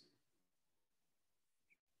process,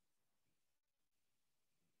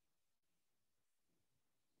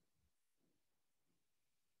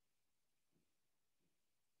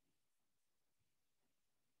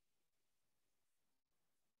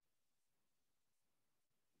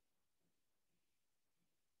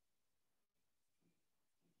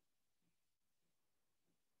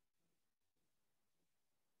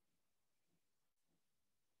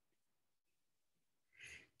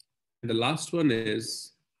 the last one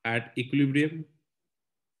is at equilibrium.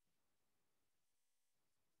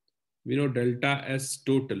 We know delta S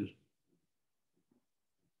total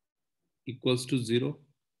equals to 0.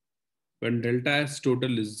 When delta S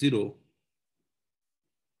total is 0,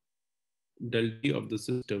 delta G of the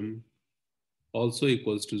system also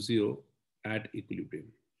equals to 0 at equilibrium.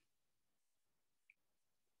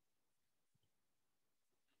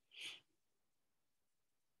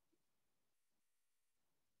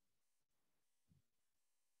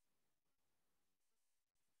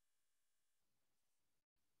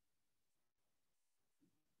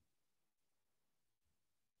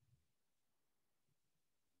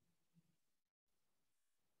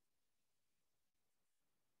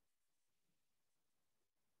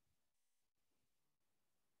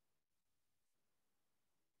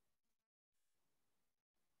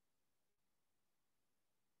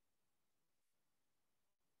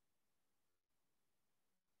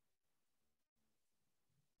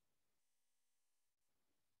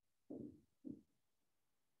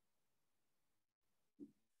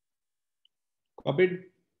 Copied?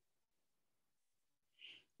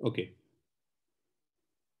 Okay.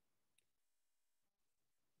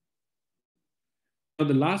 Now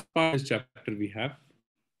the last part of this chapter we have,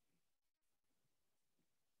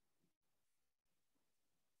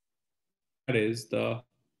 that is the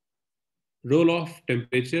role of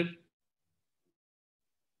temperature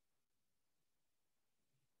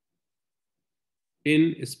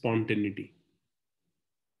in spontaneity.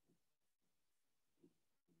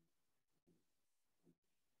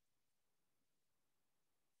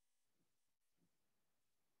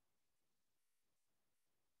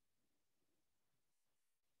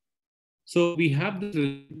 So we have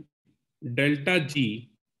this delta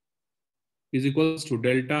G is equals to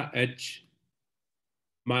delta H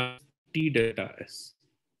minus T delta S.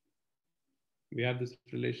 We have this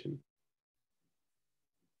relation.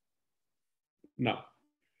 Now,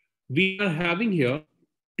 we are having here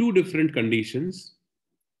two different conditions.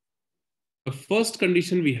 The first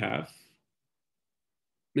condition we have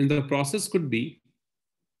means the process could be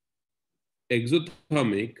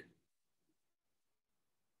exothermic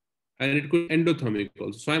and it could be endothermic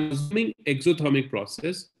also. So I'm assuming exothermic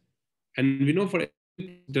process, and we know for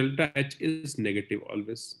delta H is negative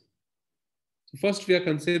always. So first we are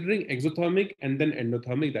considering exothermic and then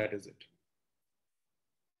endothermic, that is it.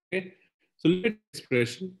 Okay. So look at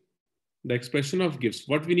the expression of Gibbs.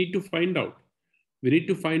 What we need to find out? We need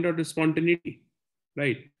to find out the spontaneity,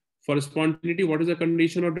 right? For spontaneity, what is the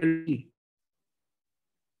condition of delta G?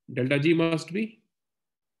 Delta G must be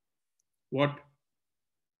what?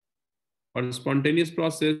 For the spontaneous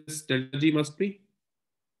process, delta G must be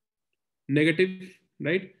negative,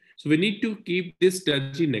 right? So we need to keep this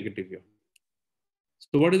delta G negative here.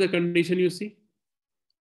 So what is the condition you see?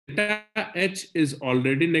 Delta H is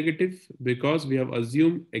already negative because we have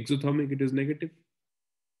assumed exothermic it is negative,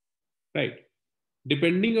 right?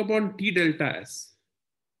 Depending upon T delta S,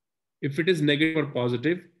 if it is negative or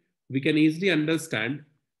positive, we can easily understand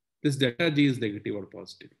this delta G is negative or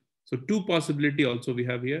positive. So two possibility also we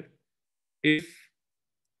have here. If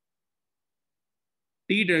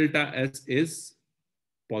T delta S is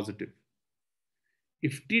positive,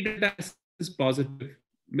 if T delta S is positive,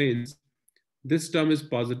 means this term is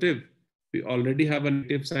positive. We already have a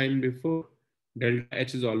negative sign before. Delta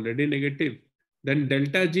H is already negative. Then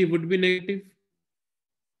delta G would be negative.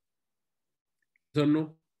 So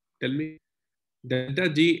no, tell me. Delta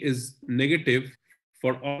G is negative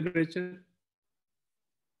for all temperature.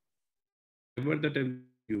 Whatever the temperature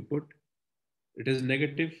you put, it is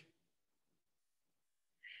negative.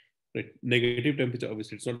 Right? Negative temperature,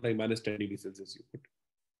 obviously, it's not like minus 10 degrees Celsius you put.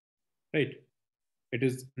 Right? It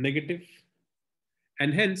is negative,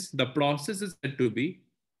 and hence the process is said to be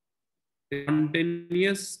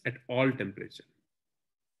spontaneous at all temperature.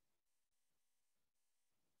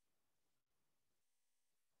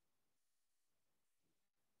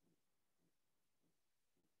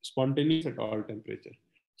 Spontaneous at all temperature.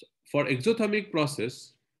 So for exothermic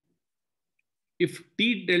process, if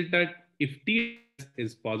T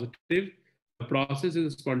is positive, the process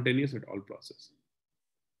is spontaneous at all process.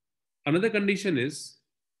 Another condition is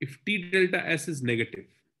if T delta S is negative.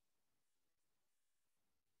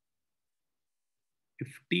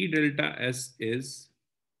 If T delta S is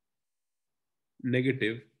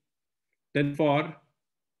negative, then for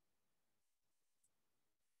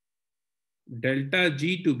delta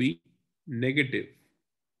G to be negative,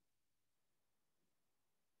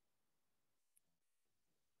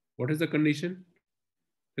 what is the condition?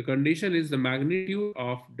 The condition is the magnitude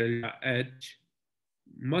of delta H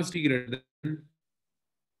must be greater than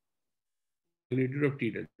magnitude of T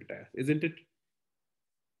delta S, isn't it?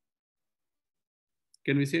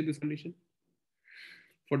 Can we say this condition?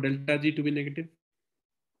 For delta G to be negative?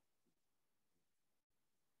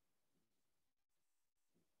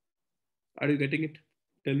 Are you getting it?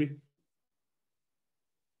 Tell me.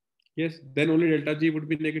 Yes, then only delta G would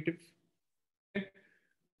be negative. Okay.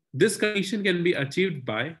 This condition can be achieved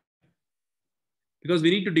by, because we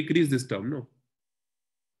need to decrease this term, no?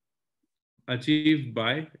 Achieved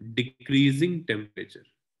by decreasing temperature.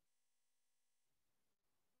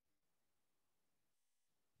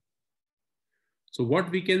 So what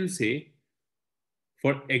we can say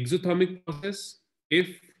for exothermic process, if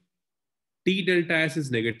T delta S is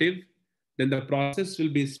negative, then the process will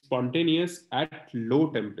be spontaneous at low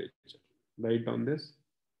temperature. Write down this.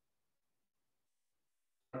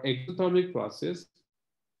 Exothermic process,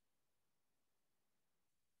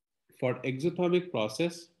 for exothermic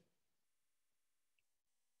process,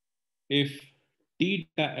 if T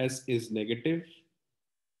delta S is negative,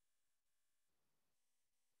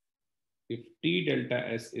 if T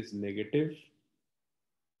delta S is negative,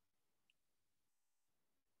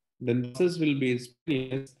 then the process will be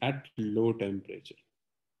spontaneous at low temperature.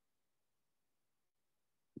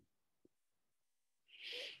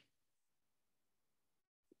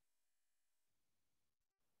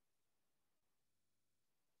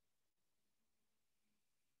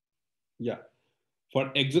 Yeah.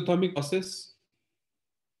 For exothermic process,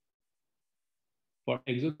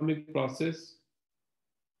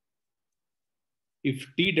 if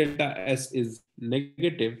T delta S is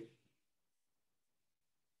negative,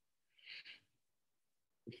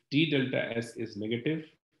 if T delta S is negative,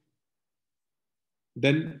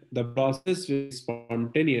 then the process will be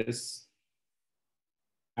spontaneous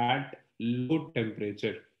at low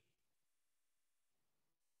temperature.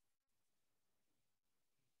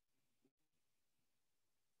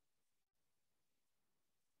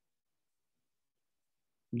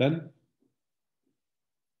 Done?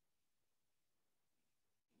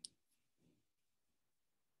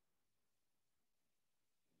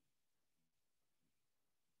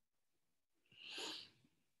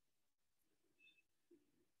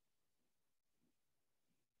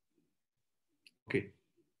 Okay.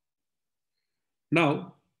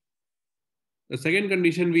 Now, The second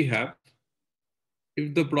condition we have,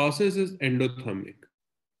 if the process is endothermic,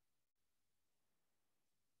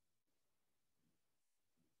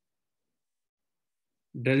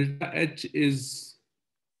 delta H is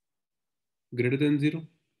greater than 0,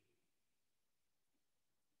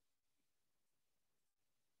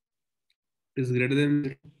 is greater than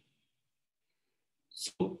 0.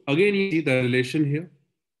 So again, you see the relation here.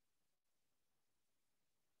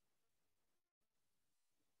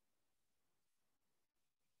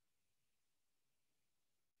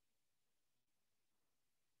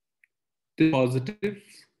 This positive,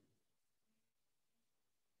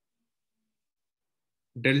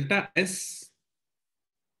 delta S,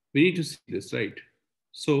 we need to see this, right?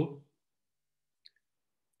 So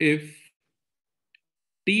if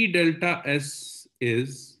T delta S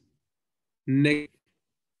is negative,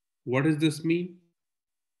 what does this mean?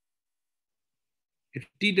 If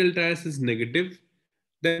T delta S is negative,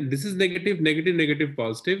 then this is negative, negative, negative,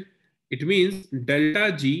 positive. It means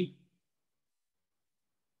delta G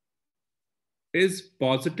is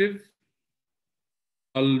positive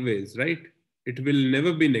always, right? It will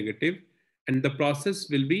never be negative, and the process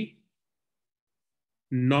will be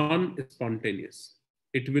non-spontaneous.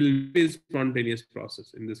 It will be a spontaneous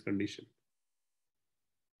process in this condition.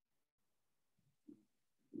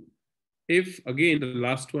 If again the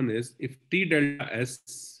last one is if T delta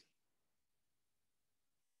S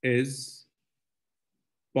is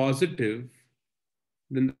positive,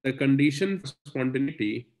 then the condition for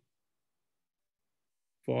spontaneity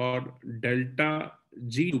for delta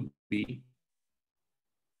G to be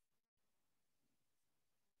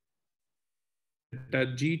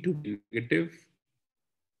negative,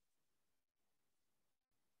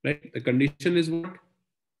 right? The condition is what?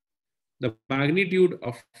 The magnitude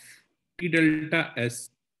of T delta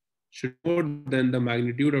S should be more than the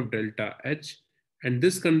magnitude of delta H, and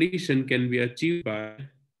this condition can be achieved by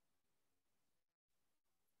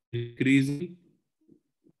increasing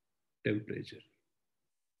temperature.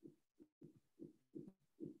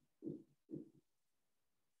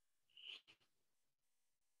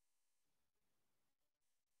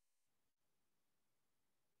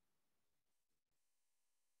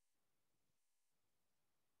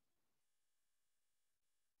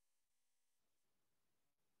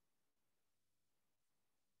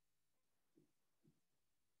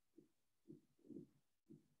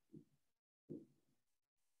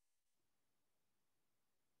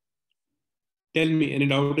 Tell me, any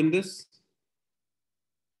doubt in this?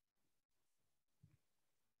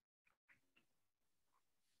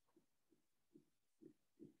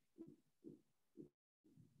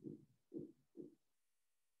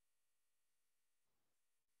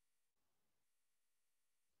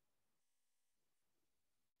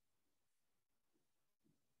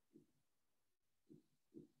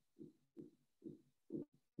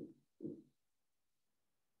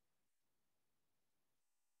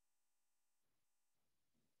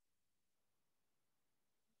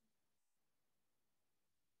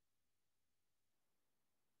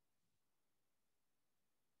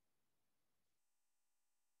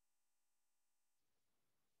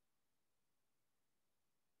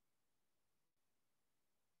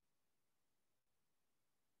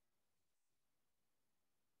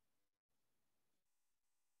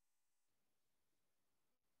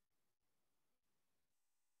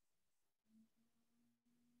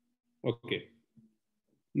 Okay.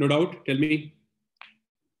 No doubt, tell me.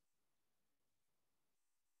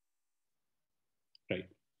 Right.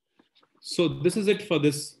 So this is it for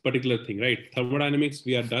this particular thing, right? Thermodynamics,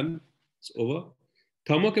 we are done. It's over.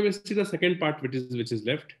 Thermochemistry, the second part, which is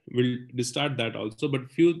left. We'll start that also, but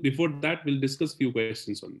before that, we'll discuss few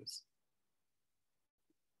questions on this.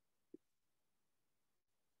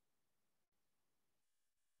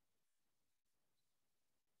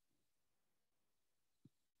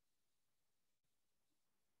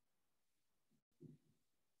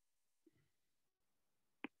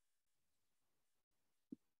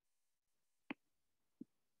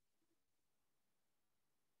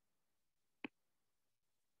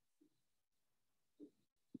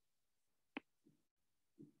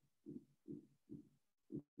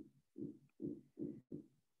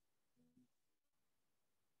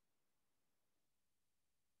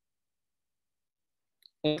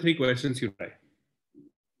 All three questions you try.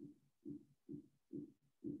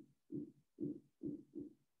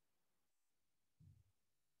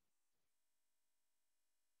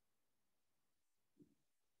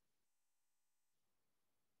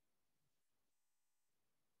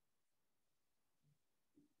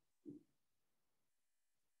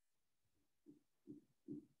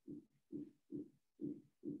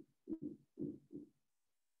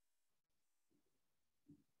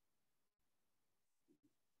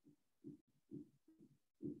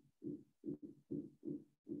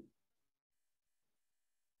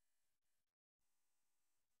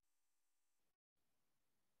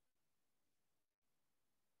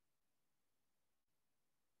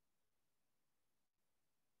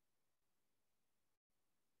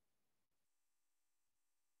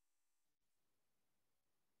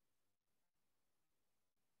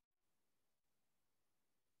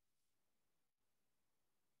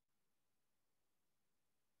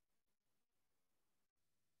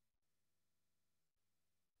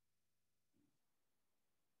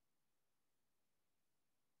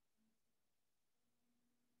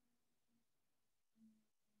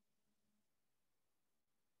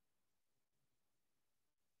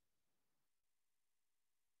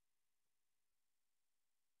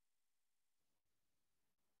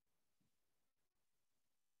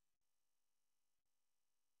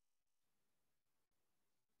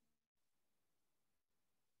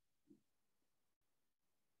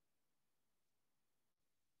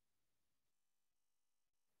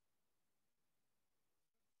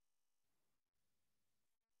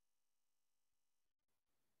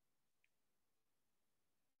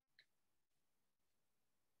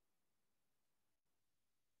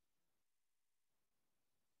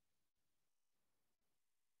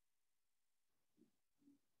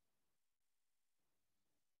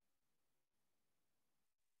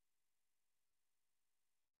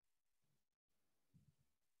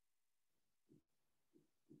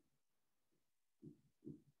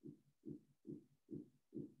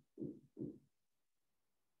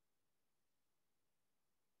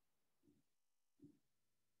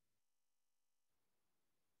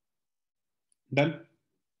 Done.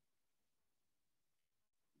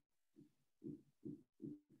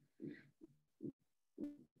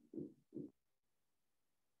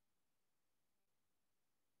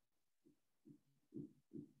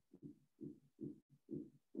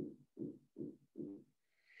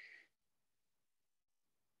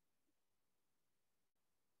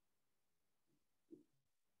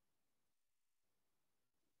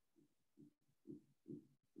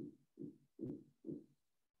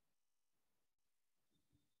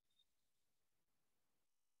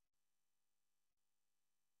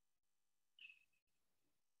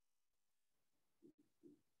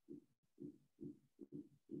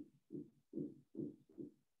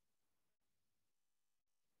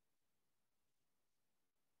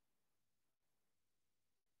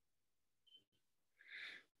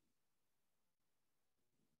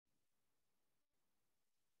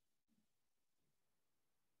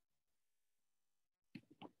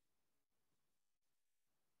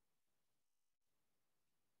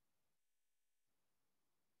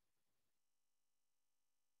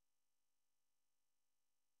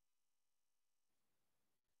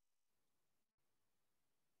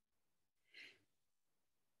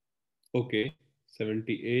 Okay,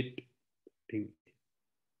 78. Think.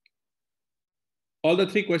 All the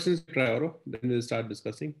three questions try, Oro. Then we'll start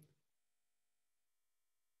discussing.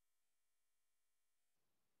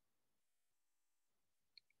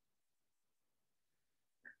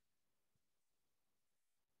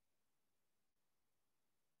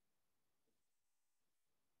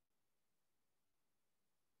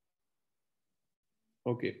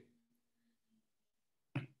 Okay.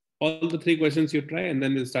 All the three questions you try, and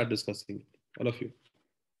then we'll start discussing. All of you.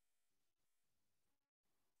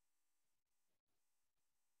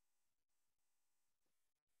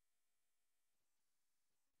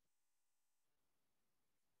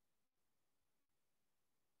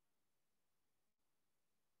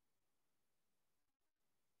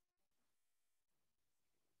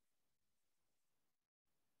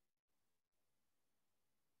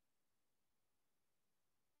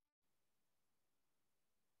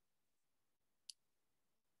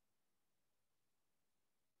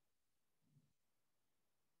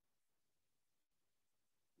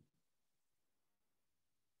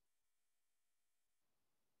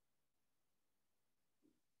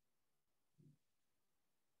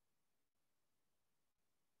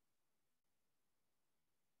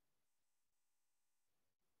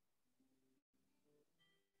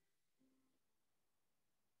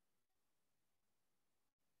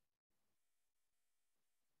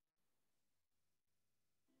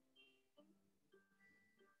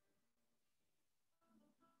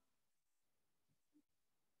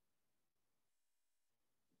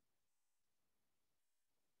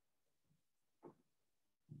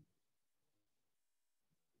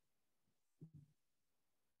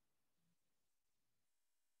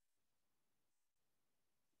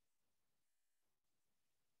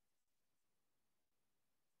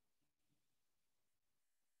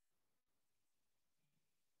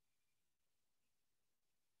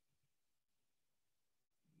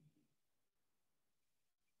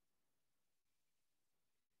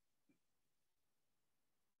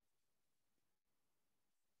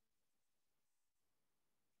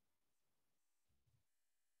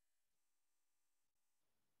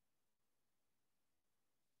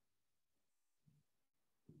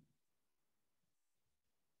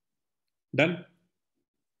 Done.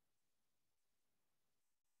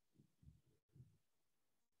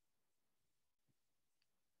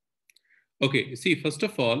 Okay. See, first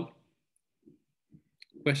of all,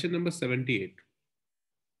 question number 78.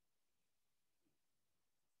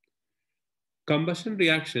 Combustion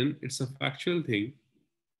reaction, it's a factual thing.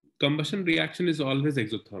 Combustion reaction is always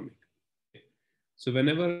exothermic. So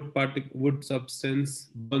whenever wood substance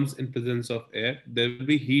burns in presence of air, there will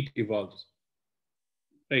be heat evolves,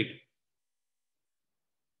 right?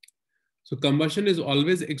 So combustion is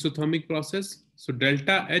always exothermic process. So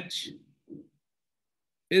delta H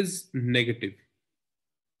is negative.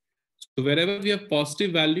 So wherever we have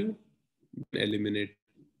positive value, eliminate.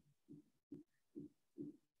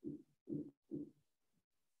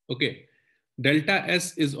 Okay. Delta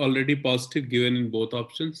S is already positive given in both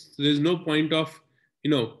options. So there's no point of,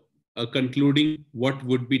 concluding what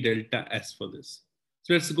would be delta S for this.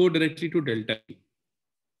 So let's go directly to delta G.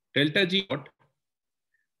 Delta G what?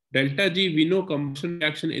 Delta G, we know combustion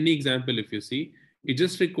reaction, any example if you see, it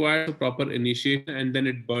just requires a proper initiation and then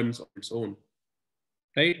it burns on its own,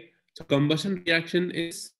 right? So combustion reaction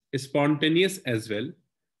is spontaneous as well.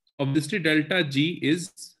 Obviously, delta G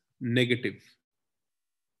is negative,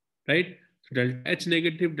 right? So delta H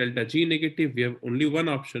negative, delta G negative, we have only one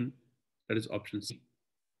option, That is option C.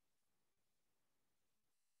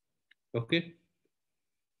 Okay.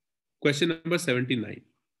 Question number 79.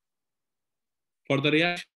 For the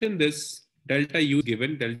reaction, this delta U is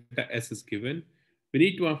given, delta S is given. We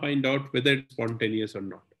need to find out whether it's spontaneous or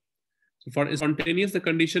not. So for spontaneous, the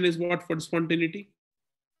condition is what for spontaneity?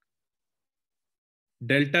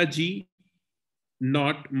 Delta G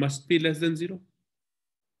naught must be less than 0.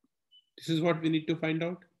 This is what we need to find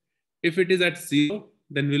out. If it is at 0,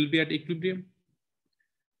 then we'll be at equilibrium.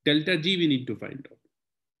 Delta G we need to find out.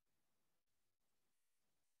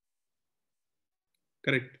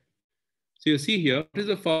 Correct. So you see here, what is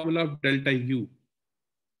the formula of delta U?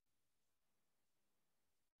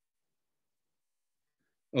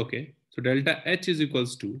 Okay, so delta H is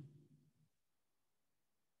equals to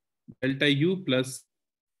delta U plus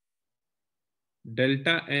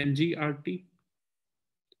delta NG RT,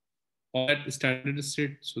 or at standard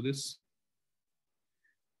state. So this,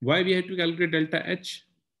 why we have to calculate delta H?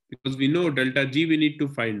 Because we know delta G we need to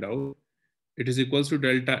find out. It is equals to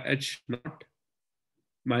delta H naught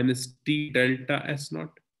minus T delta S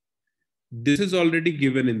naught. This is already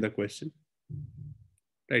given in the question,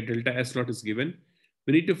 right? Delta S naught is given.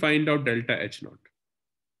 We need to find out delta H naught.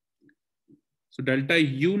 So delta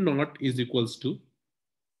U naught is equals to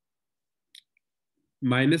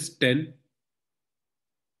minus 10.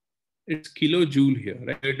 It's kilojoule here,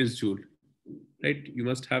 right? It is joule, right? You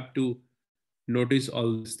must have to notice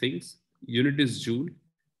all these things. Unit is joule.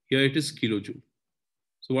 Here it is kilojoule.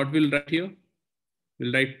 So what we'll write here?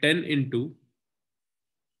 We'll write 10 into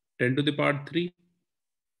 10 to the power 3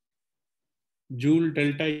 joule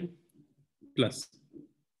delta U plus.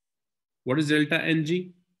 What is delta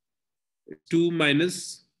Ng? 2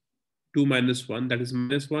 minus 1, that is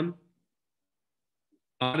minus 1.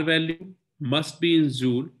 R value must be in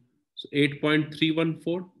joule, so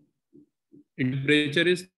 8.314. Temperature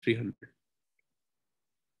is 300.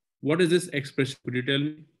 What is this expression? Could you tell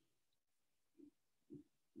me?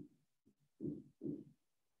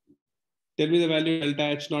 Tell me the value of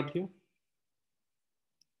delta H naught here.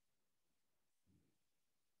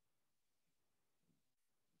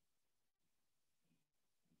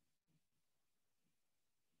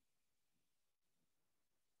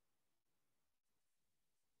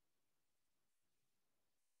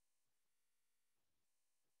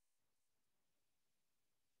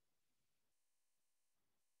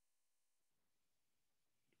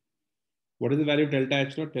 What is the value of delta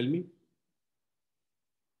H naught? Tell me.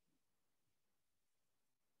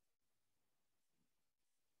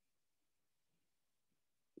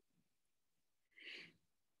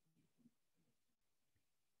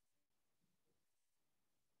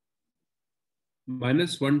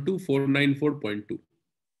 Minus 12494.2.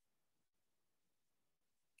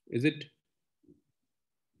 Is it?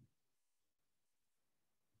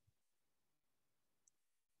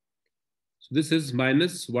 So this is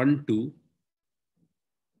minus 12494.2.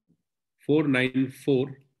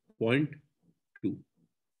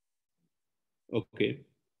 Okay.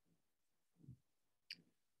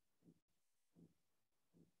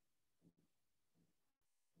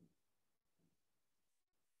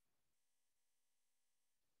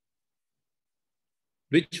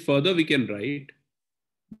 Which further we can write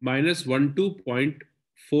minus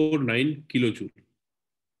 12.49 kilojoule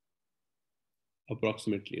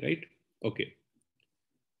approximately, right? Okay.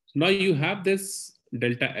 So now you have this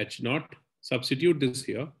delta H naught, substitute this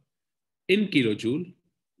here in kilojoule,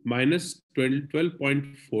 minus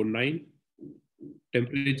 12.49,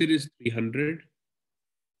 temperature is 300,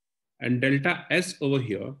 and delta S over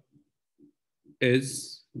here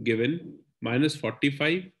is given minus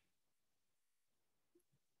 45.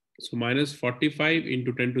 So minus 45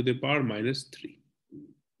 into 10 to the power minus 3.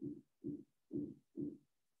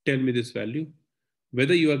 Tell me this value,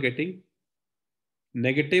 whether you are getting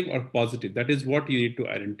negative or positive. That is what you need to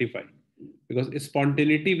identify. Because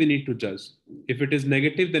spontaneity we need to judge. If it is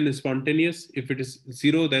negative, then it's spontaneous. If it is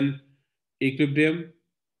 0, then equilibrium.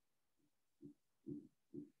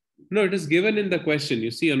 No, it is given in the question.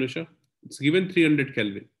 You see, Anusha, it's given 300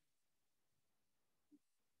 Kelvin.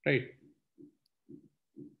 Right?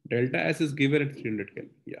 Delta S is given at 300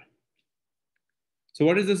 Kelvin. Yeah. So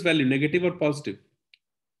what is this value, negative or positive?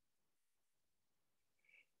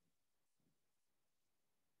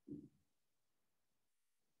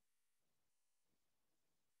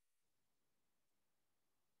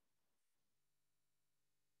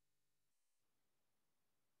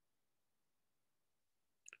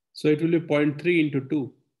 So it will be 0.3 into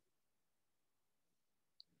 2.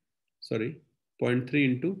 Sorry, 0.3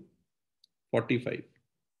 into 45.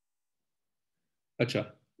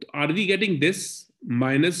 Acha. Are we getting this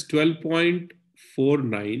minus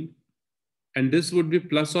 12.49 And this would be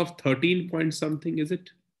plus of 13 point something, is it?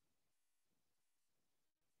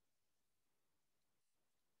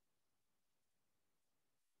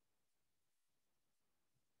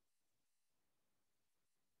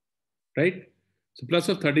 Right? So plus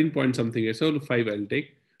of 13 point something here. So 5 I'll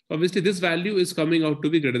take. Obviously, this value is coming out to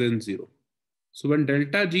be greater than 0. So when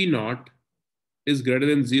delta G naught is greater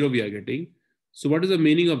than 0, we are getting. So what is the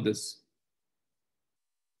meaning of this?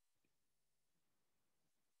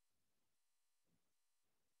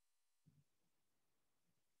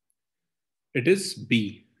 It is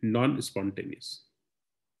B, non-spontaneous.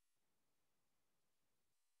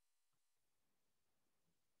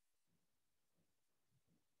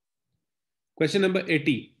 Question number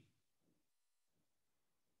 80.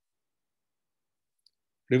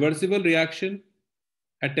 Reversible reaction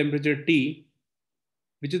at temperature T,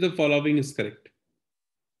 which of the following is correct?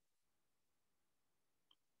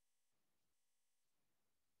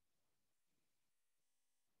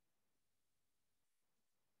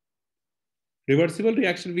 Reversible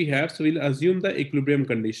reaction we have, so we'll assume the equilibrium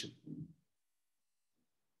condition,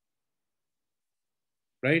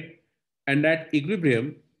 right? And at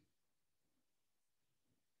equilibrium,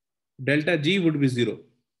 delta G would be 0.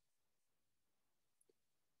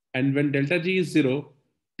 And when delta G is 0,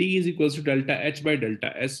 T is equals to delta H by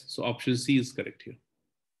delta S. So option C is correct here.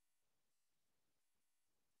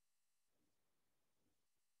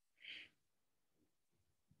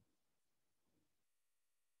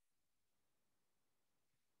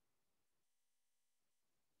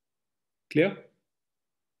 Clear?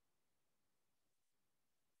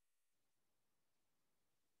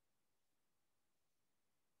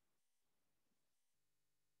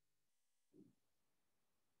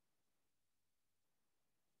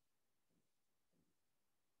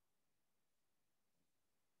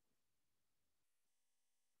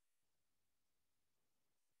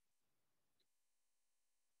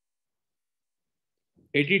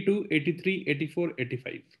 Eighty-two, 83, 84,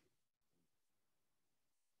 85.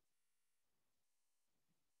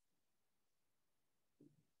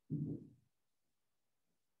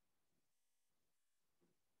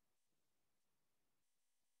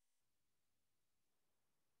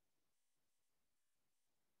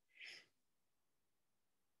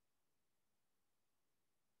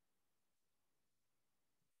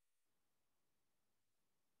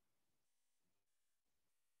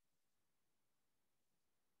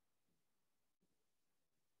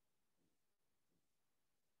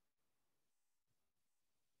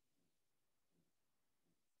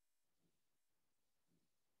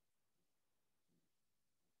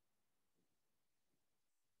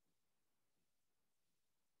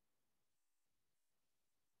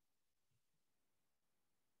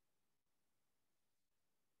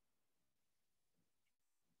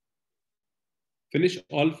 Finish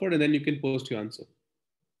all four and then you can post your answer.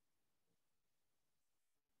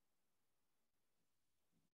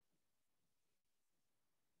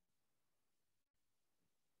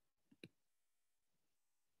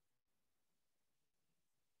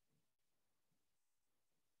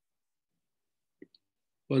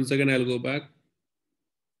 One second, I'll go back.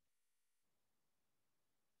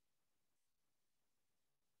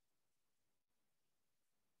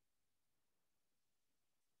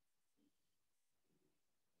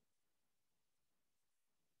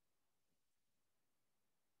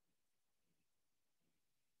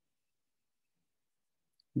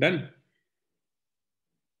 Done.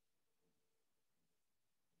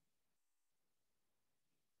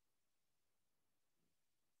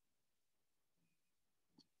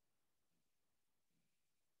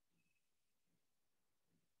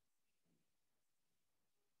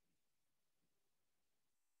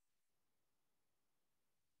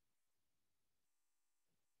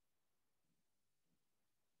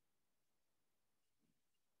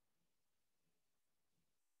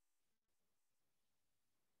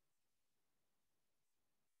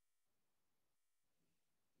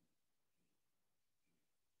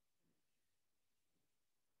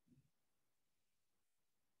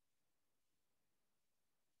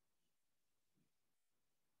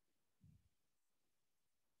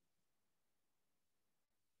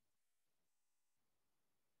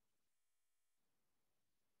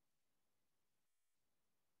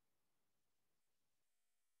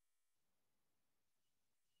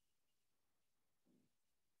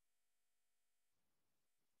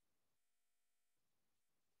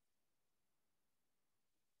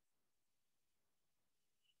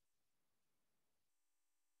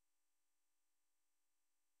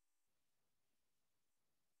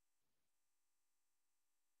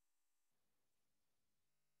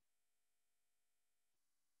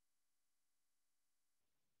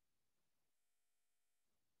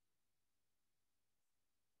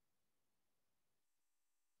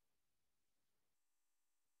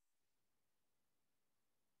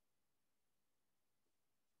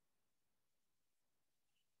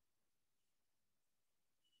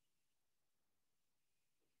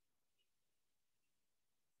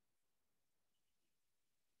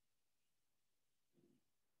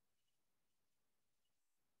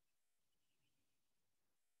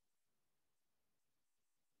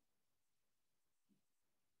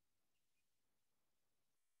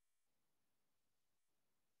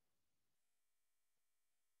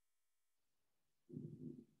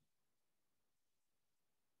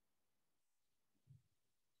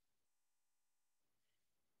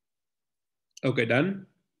 Okay, done.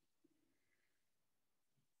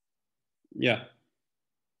 Yeah.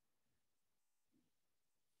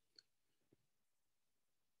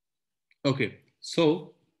 Okay.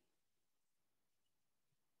 So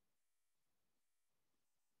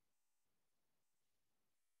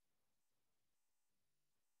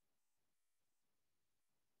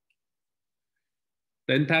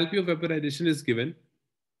the enthalpy of vaporization is given.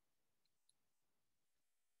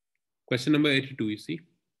 Question number 82, you see.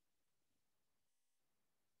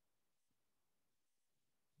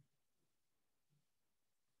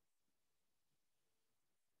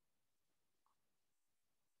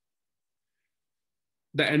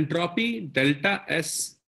 The entropy delta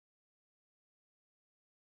S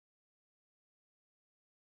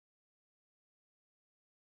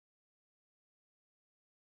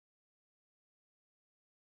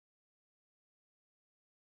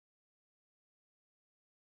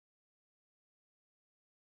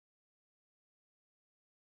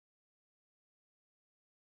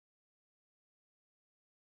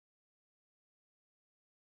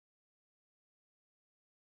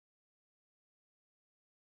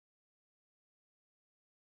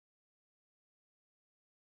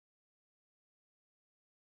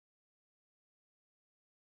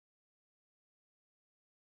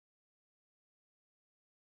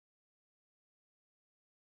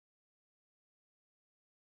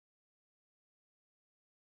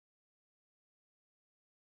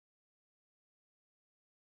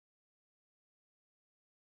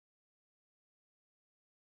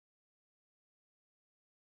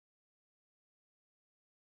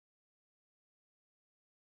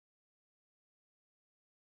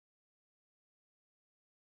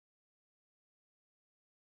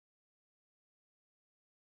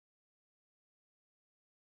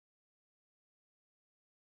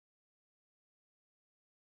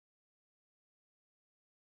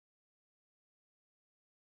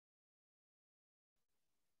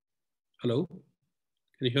Hello,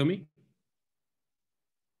 can you hear me?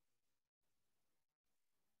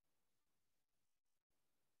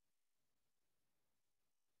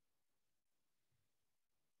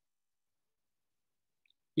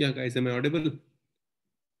 Yeah, guys, am I audible?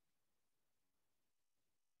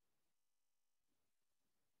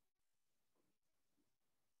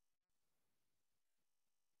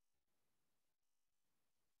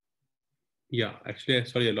 Yeah, actually,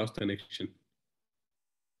 sorry, I lost the connection.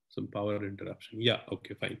 Some power interruption. Yeah,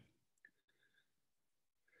 okay, fine.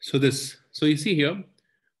 So you see here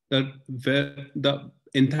that where the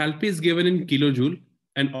enthalpy is given in kilojoule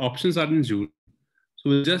and options are in joule. So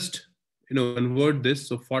we'll just convert this.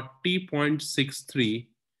 So 40.63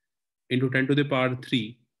 into 10 to the power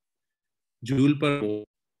 3 joule per mole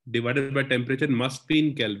divided by temperature must be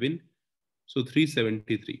in Kelvin. So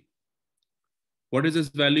 373. What is this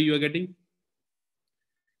value you are getting?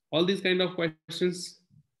 All these kind of questions,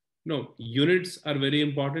 no, units are very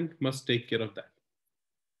important, must take care of that.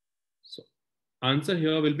 So answer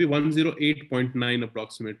here will be 108.9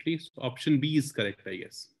 approximately. So option B is correct, I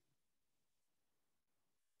guess.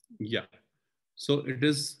 Yeah. So it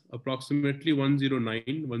is approximately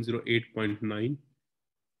 108.9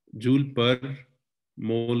 joule per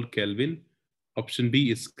mole Kelvin. Option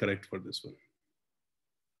B is correct for this one.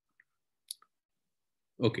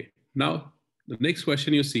 Okay. Now, the next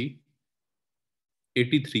question you see,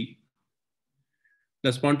 83.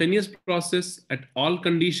 The spontaneous process at all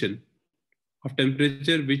condition of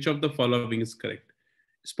temperature, which of the following is correct?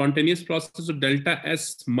 Spontaneous process of delta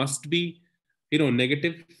S must be,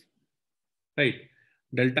 negative, right?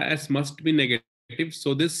 Delta S must be negative.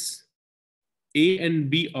 So this A and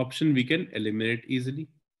B option we can eliminate easily.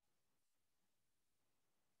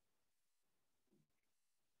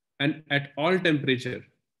 And at all temperature,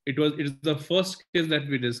 it is the first case that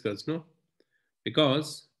we discussed, no?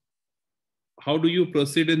 Because how do you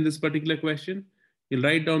proceed in this particular question? You'll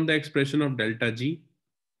write down the expression of delta G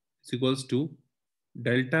is equals to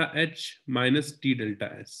delta H minus T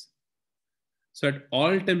delta S. So at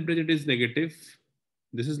all temperature it is negative.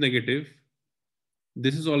 This is negative.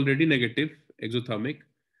 This is already negative, exothermic.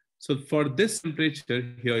 So for this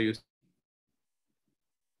temperature here,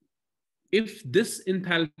 if this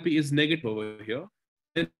enthalpy is negative over here,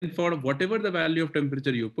 then for whatever the value of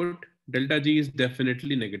temperature you put, delta G is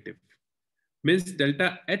definitely negative. Means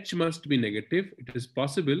delta H must be negative. It is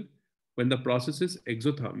possible when the process is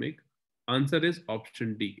exothermic. Answer is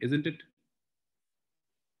option D, isn't it?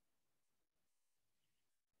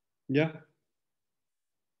 Yeah.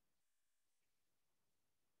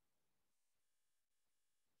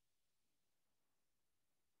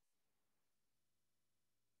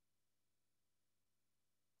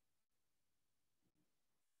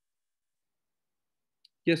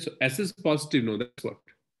 Yes, so S is positive. No, that's what.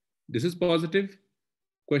 This is positive.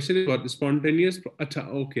 Question is what? Spontaneous. Acha,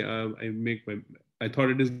 okay, I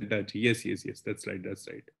thought it is delta G. Yes, yes, yes. That's right. That's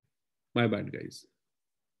right. My bad, guys.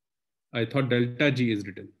 I thought delta G is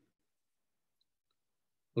written.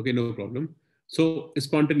 Okay, no problem. So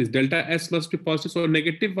spontaneous delta S must be positive. So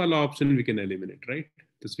negative wala option we can eliminate, right?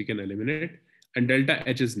 This we can eliminate. And delta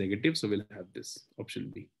H is negative. So we'll have this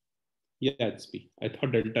option B. Yeah, it's B. I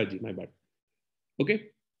thought delta G, my bad.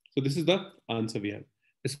 Okay. So this is the answer we have.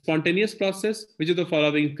 A spontaneous process, which of the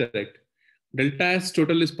following is correct? Delta S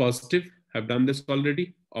total is positive. Have done this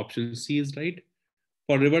already. Option C is right.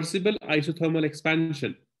 For reversible isothermal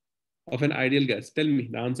expansion of an ideal gas, tell me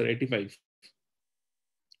the answer 85.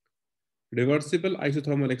 Reversible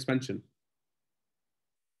isothermal expansion.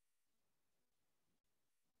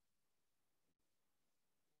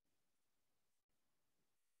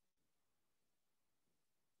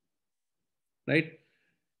 Right?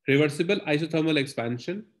 Reversible isothermal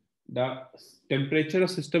expansion, the temperature of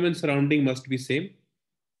system and surrounding must be same,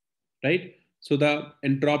 right? So the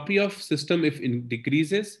entropy of system, if it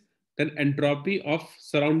decreases, then entropy of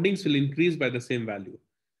surroundings will increase by the same value.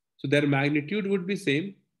 So their magnitude would be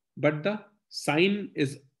same, but the sign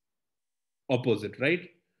is opposite, right?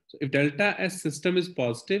 So if delta S system is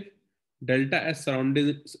positive, delta S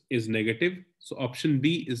surrounding is negative. So option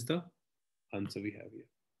B is the answer we have here.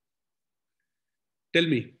 Tell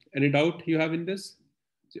me, any doubt you have in this?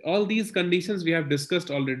 See, all these conditions we have discussed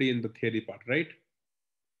already in the theory part, right?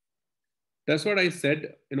 That's what I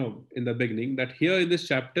said, in the beginning, that here in this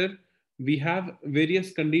chapter, we have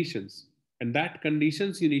various conditions, and that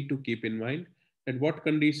conditions you need to keep in mind. And what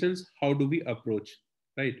conditions, how do we approach,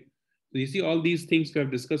 right? So you see all these things we have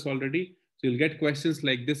discussed already. So you'll get questions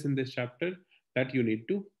like this in this chapter that you need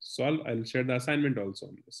to solve. I'll share the assignment also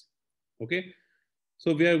on this. Okay.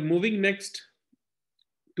 So we are moving next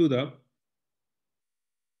to the,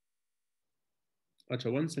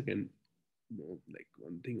 Acha, 1 second. No, like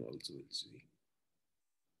one thing also we'll see.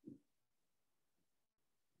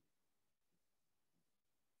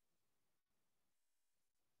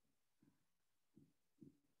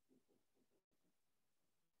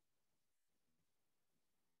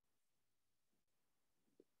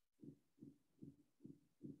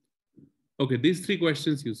 Okay, these three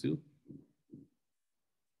questions you see.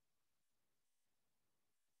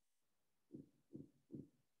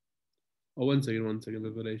 Oh, 1 second, 1 second.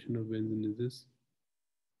 Preparation of benzene is this.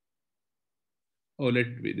 Oh, let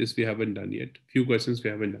it be. This we haven't done yet. Few questions we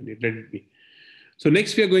haven't done yet. Let it be. So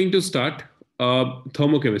next we are going to start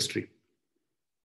thermochemistry.